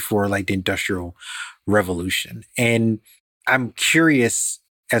 right before like the Industrial Revolution. And I'm curious,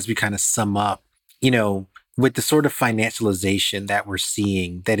 as we kind of sum up, with the sort of financialization that we're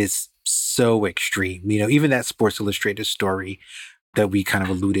seeing that is so extreme, even that Sports Illustrated story that we kind of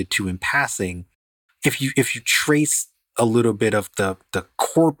alluded to in passing, if you trace a little bit of the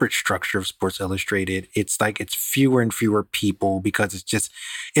corporate structure of Sports Illustrated, it's like it's fewer and fewer people because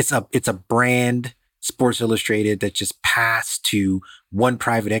it's a brand, Sports Illustrated, that just passed to one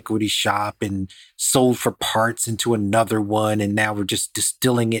private equity shop and sold for parts into another one. And now we're just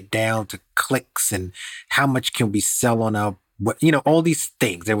distilling it down to clicks and how much can we sell on all these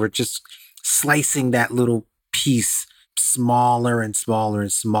things. And we're just slicing that little piece smaller and smaller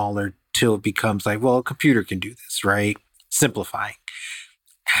and smaller till it becomes like, well, a computer can do this, right? Simplifying.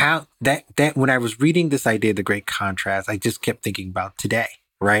 How that when I was reading this idea of the great contrast, I just kept thinking about today,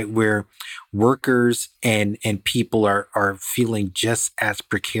 right? Where workers and people are feeling just as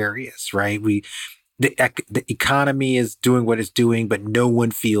precarious, right? The economy is doing what it's doing, but no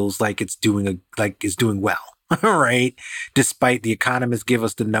one feels like it's doing well, right? Despite the economists give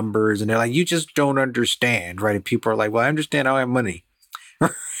us the numbers and they're like, you just don't understand, right? And people are like, well, I understand, I don't have money,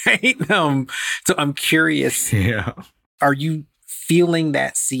 right? So I'm curious. Yeah. Are you feeling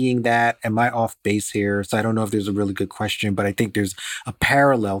that, seeing that? Am I off base here? So I don't know if there's a really good question, but I think there's a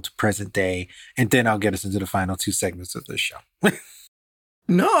parallel to present day. And then I'll get us into the final two segments of this show.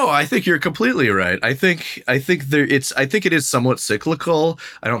 No, I think you're completely right. I think it is somewhat cyclical.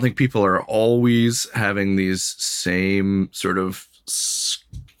 I don't think people are always having these same sort of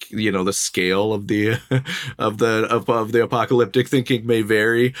the scale of the of the apocalyptic thinking may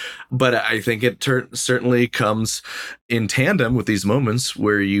vary, but I think it certainly comes in tandem with these moments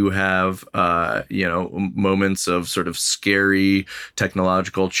where you have moments of sort of scary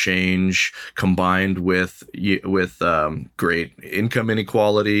technological change combined with great income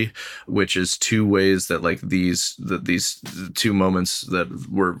inequality, which is two ways that like these two moments that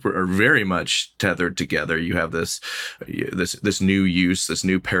are very much tethered together. You have this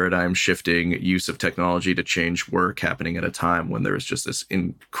new paradigm shifting use of technology to change work happening at a time when there's just this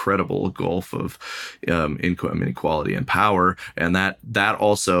incredible gulf of income inequality and power. And that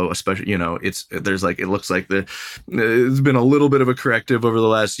also, especially, it looks like there's been a little bit of a corrective over the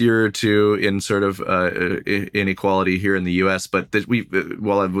last year or two in sort of inequality here in the US. But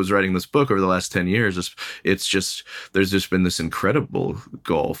while I was writing this book over the last 10 years, there's just been this incredible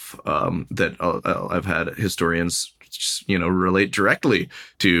gulf that I've had historians relate directly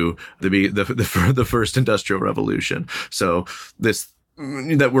to the first industrial revolution. So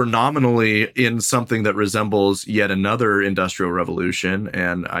that we're nominally in something that resembles yet another industrial revolution.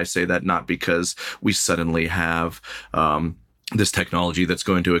 And I say that not because we suddenly have this technology that's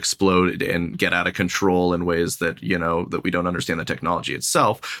going to explode and get out of control in ways that, that we don't understand the technology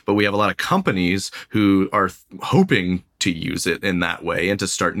itself, but we have a lot of companies who are hoping to use it in that way and to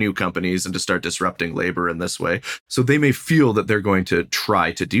start new companies and to start disrupting labor in this way. So they may feel that they're going to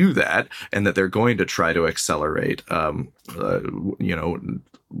try to do that and that they're going to try to accelerate,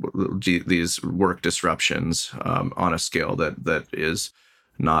 these work disruptions on a scale that is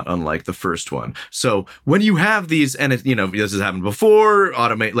not unlike the first one. So when you have these, and this has happened before,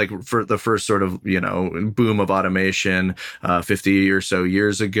 for the first sort of, boom of automation 50 or so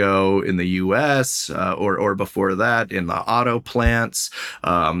years ago in the US, or before that in the auto plants,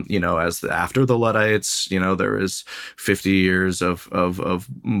 after the Luddites, there is 50 years of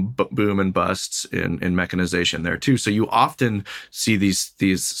boom and busts in mechanization there too. So you often see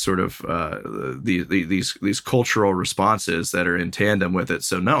these sort of these cultural responses that are in tandem with it.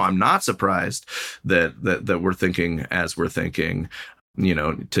 So no, I'm not surprised that we're thinking as we're thinking,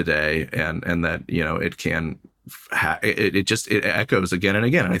 today, and that it can. It echoes again and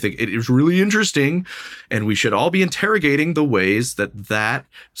again. And I think it is really interesting, and we should all be interrogating the ways that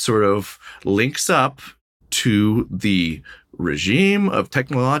sort of links up to the regime of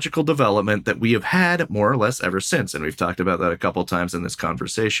technological development that we have had more or less ever since. And we've talked about that a couple of times in this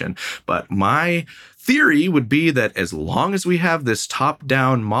conversation. But my theory would be that as long as we have this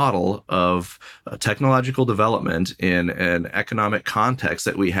top-down model of technological development in an economic context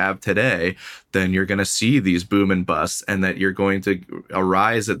that we have today, then you're going to see these boom and busts, and that you're going to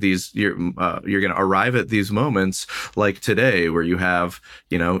arise at these. You're going to arrive at these moments like today, where you have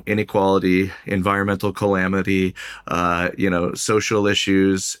inequality, environmental calamity, social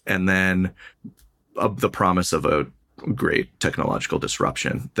issues, and then the promise of a great technological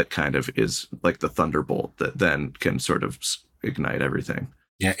disruption that kind of is like the thunderbolt that then can sort of ignite everything.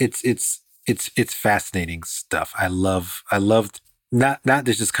 Yeah, it's fascinating stuff. I loved not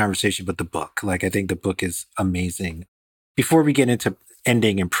just this conversation, but the book. Like, I think the book is amazing. Before we get into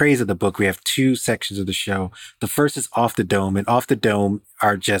ending and praise of the book, we have two sections of the show. The first is Off the Dome, and Off the Dome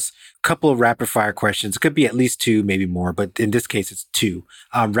are just a couple of rapid fire questions. It could be at least two, maybe more, but in this case, it's two.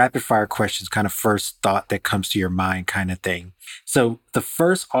 Rapid fire questions, kind of first thought that comes to your mind kind of thing. So the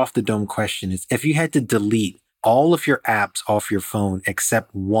first Off the Dome question is, if you had to delete all of your apps off your phone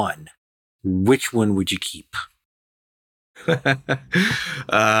except one, which one would you keep?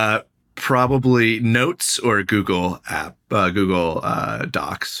 Probably Notes or Google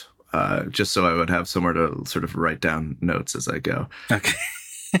Docs, just so I would have somewhere to sort of write down notes as I go. Okay.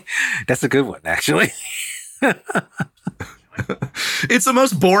 That's a good one, actually. It's the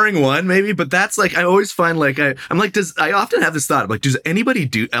most boring one, maybe, but that's like, I always find like, I often have this thought, I'm like, does anybody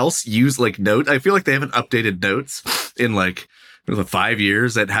else use like Notes? I feel like they haven't updated Notes in like 5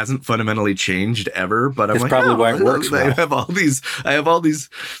 years. That hasn't fundamentally changed ever, but That's probably why it works well. I have all these.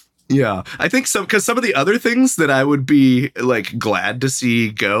 Yeah, I think so, because some of the other things that I would be like glad to see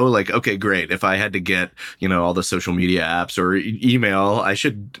go, like, okay, great. If I had to get, all the social media apps or email,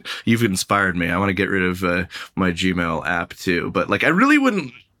 you've inspired me. I want to get rid of my Gmail app too. But like, I really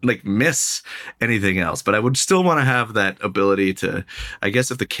wouldn't like miss anything else, but I would still want to have that ability to, I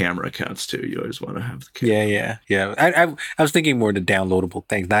guess if the camera counts too, you always want to have the camera. Yeah. I was thinking more the downloadable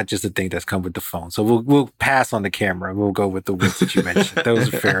things, not just the thing that's come with the phone. So we'll pass on the camera. We'll go with the ones that you mentioned.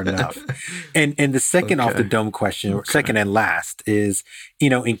 Those are fair enough. And the second Off the Dome question, or second and last, is,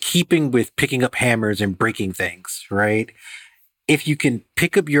 in keeping with picking up hammers and breaking things, right? If you can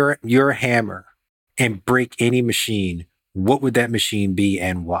pick up your hammer and break any machine, what would that machine be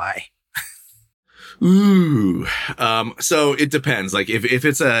and why? Ooh. So it depends. Like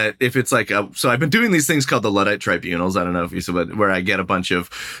so I've been doing these things called the Luddite tribunals. I don't know if you saw, but where I get a bunch of,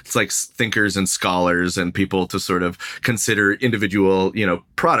 it's like thinkers and scholars and people to sort of consider individual,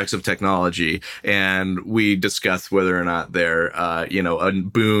 products of technology. And we discuss whether or not they're, a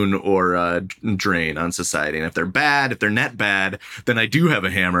boon or a drain on society. And if they're bad, if they're net bad, then I do have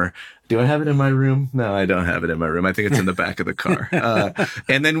a hammer. Do I have it in my room? No, I don't have it in my room. I think it's in the back of the car.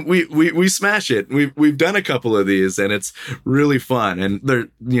 And then we smash it. We've done a couple of these, and it's really fun. And they're,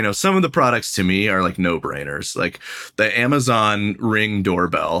 some of the products to me are like no-brainers. Like the Amazon Ring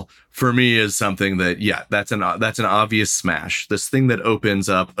doorbell for me is something that, that's an obvious smash. This thing that opens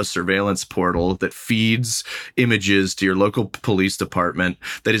up a surveillance portal that feeds images to your local police department,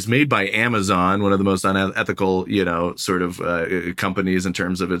 that is made by Amazon, one of the most unethical, companies in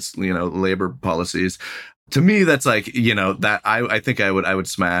terms of its, labor policies. To me, that's like, that I think I would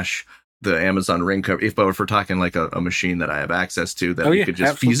smash the Amazon Ring cover if we're talking like a machine that I have access to that we could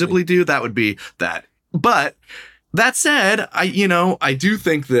just feasibly do. That would be that. But that said, I do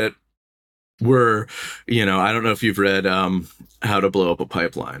think that I don't know if you've read How to Blow Up a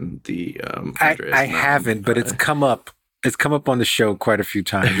Pipeline. I haven't, but it's come up. It's come up on the show quite a few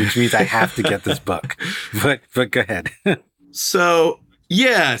times, which means I have to get this book. But go ahead. So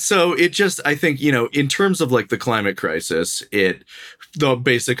it just, I think, in terms of like the climate crisis, the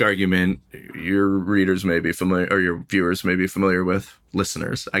basic argument your readers may be familiar, or your viewers may be familiar with,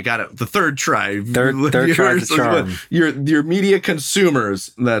 listeners. I got it. The third try. Third try's the charm. Your media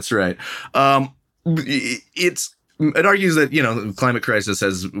consumers. That's right. It argues that, the climate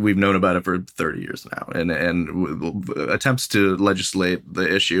crisis, we've known about it for 30 years now, and attempts to legislate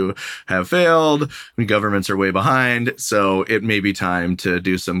the issue have failed. Governments are way behind. So it may be time to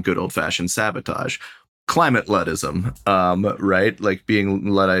do some good old fashioned sabotage. Climate Luddism, right? Like being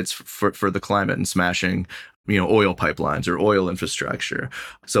Luddites for the climate and smashing, oil pipelines or oil infrastructure.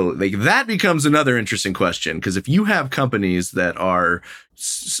 So like that becomes another interesting question, because if you have companies that are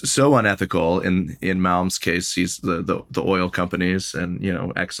so unethical, in Malm's case, he's the oil companies and,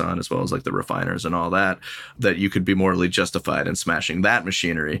 Exxon, as well as like the refiners and all that you could be morally justified in smashing that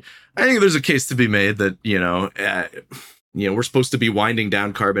machinery. I think there's a case to be made that, we're supposed to be winding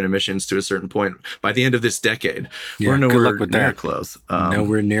down carbon emissions to a certain point by the end of this decade. Yeah, we're nowhere near close.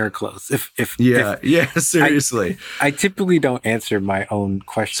 Nowhere near close. Seriously. I typically don't answer my own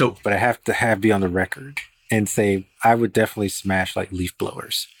questions, but I have to be on the record and say I would definitely smash like leaf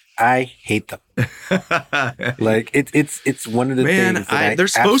blowers. I hate them. Like it's one of the things that they're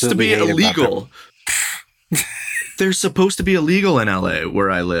supposed to be illegal. They're supposed to be illegal in LA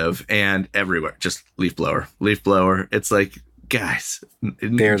where I live, and everywhere. Just leaf blower. It's like, guys,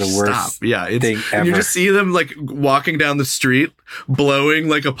 they're the worst thing ever. You just see them like walking down the street, blowing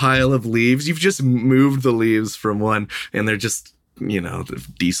like a pile of leaves. You've just moved the leaves from one, and they're just, the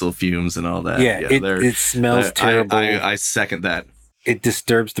diesel fumes and all that. It smells terrible. I second that. It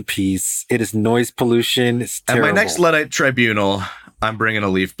disturbs the peace. It is noise pollution. It's terrible. At my next Luddite tribunal, I'm bringing a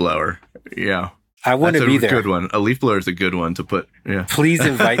leaf blower. Yeah. I want to be there. That's a good one. A leaf blower is a good one to put. Yeah. Please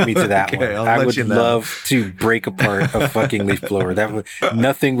invite me to that one. I would know. love to break apart a fucking leaf blower.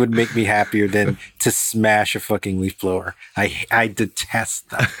 Nothing would make me happier than to smash a fucking leaf blower. I detest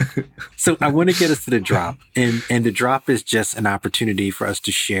that. So I want to get us to the drop, and the drop is just an opportunity for us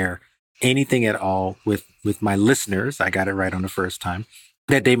to share anything at all with my listeners. I got it right on the first time,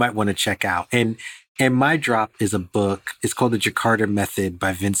 that they might want to check out. And my drop is a book. It's called The Jakarta Method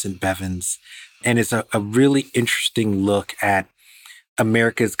by Vincent Bevins. And it's a really interesting look at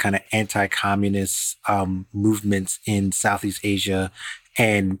America's kind of anti-communist movements in Southeast Asia,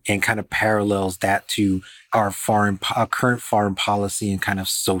 and kind of parallels that to our current foreign policy and kind of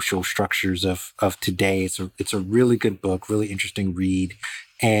social structures of today. It's a really good book, really interesting read,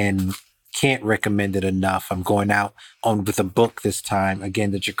 and can't recommend it enough. I'm going out with a book this time.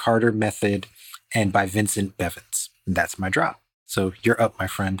 Again, The Jakarta Method, and by Vincent Bevins. And that's my drop. So you're up, my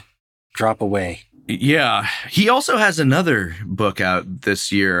friend. Drop away. Yeah. He also has another book out this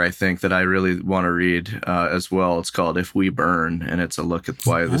year, I think, that I really want to read as well. It's called If We Burn, and it's a look at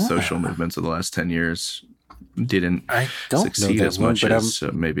why the social movements of the last 10 years didn't succeed as much as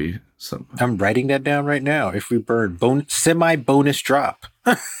maybe some. I'm writing that down right now. If We Burn. Semi-bonus drop.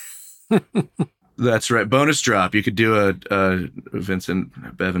 That's right. Bonus drop. You could do a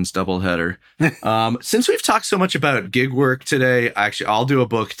Vincent Bevins doubleheader. Since we've talked so much about gig work today, actually, I'll do a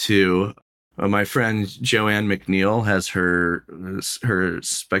book too. My friend Joanne McNeil has her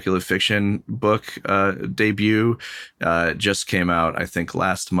speculative fiction book debut. Just came out, I think,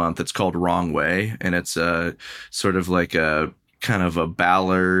 last month. It's called Wrong Way, and it's sort of like a kind of a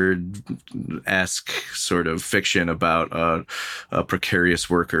Ballard-esque sort of fiction about a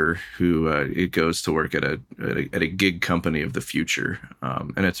precarious worker who it goes to work at a gig company of the future,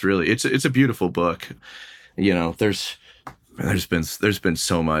 and it's a beautiful book. You know, there's been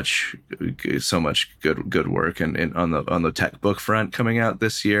so much good work and on the tech book front coming out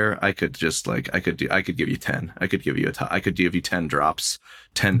this year. I could give you 10. I could give you 10 drops,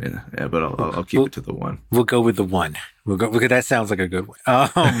 10, but I'll keep it to the one. We'll go with the one. We'll go because that sounds like a good one.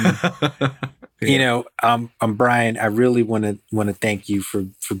 Yeah. You know, Brian, I really want to thank you for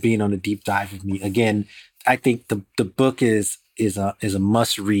being on a deep dive with me again. I think the book is a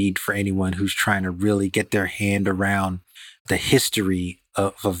must read for anyone who's trying to really get their hand around the history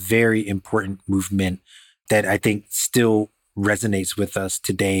of a very important movement that I think still resonates with us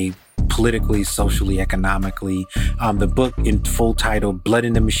today, politically, socially, economically. The book in full title, Blood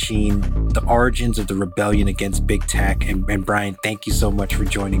in the Machine, The Origins of the Rebellion Against Big Tech. And Brian, thank you so much for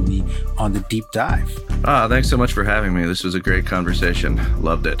joining me on the deep dive. Thanks so much for having me. This was a great conversation.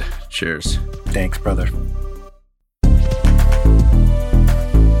 Loved it. Cheers. Thanks, brother.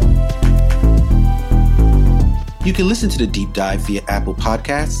 You can listen to The Deep Dive via Apple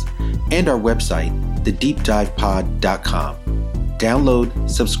Podcasts and our website, thedeepdivepod.com. Download,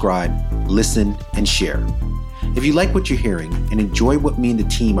 subscribe, listen, and share. If you like what you're hearing and enjoy what me and the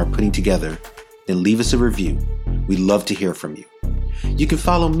team are putting together, then leave us a review. We'd love to hear from you. You can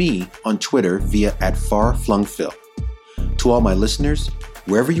follow me on Twitter via @FarFlungPhil. To all my listeners,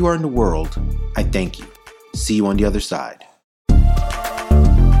 wherever you are in the world, I thank you. See you on the other side.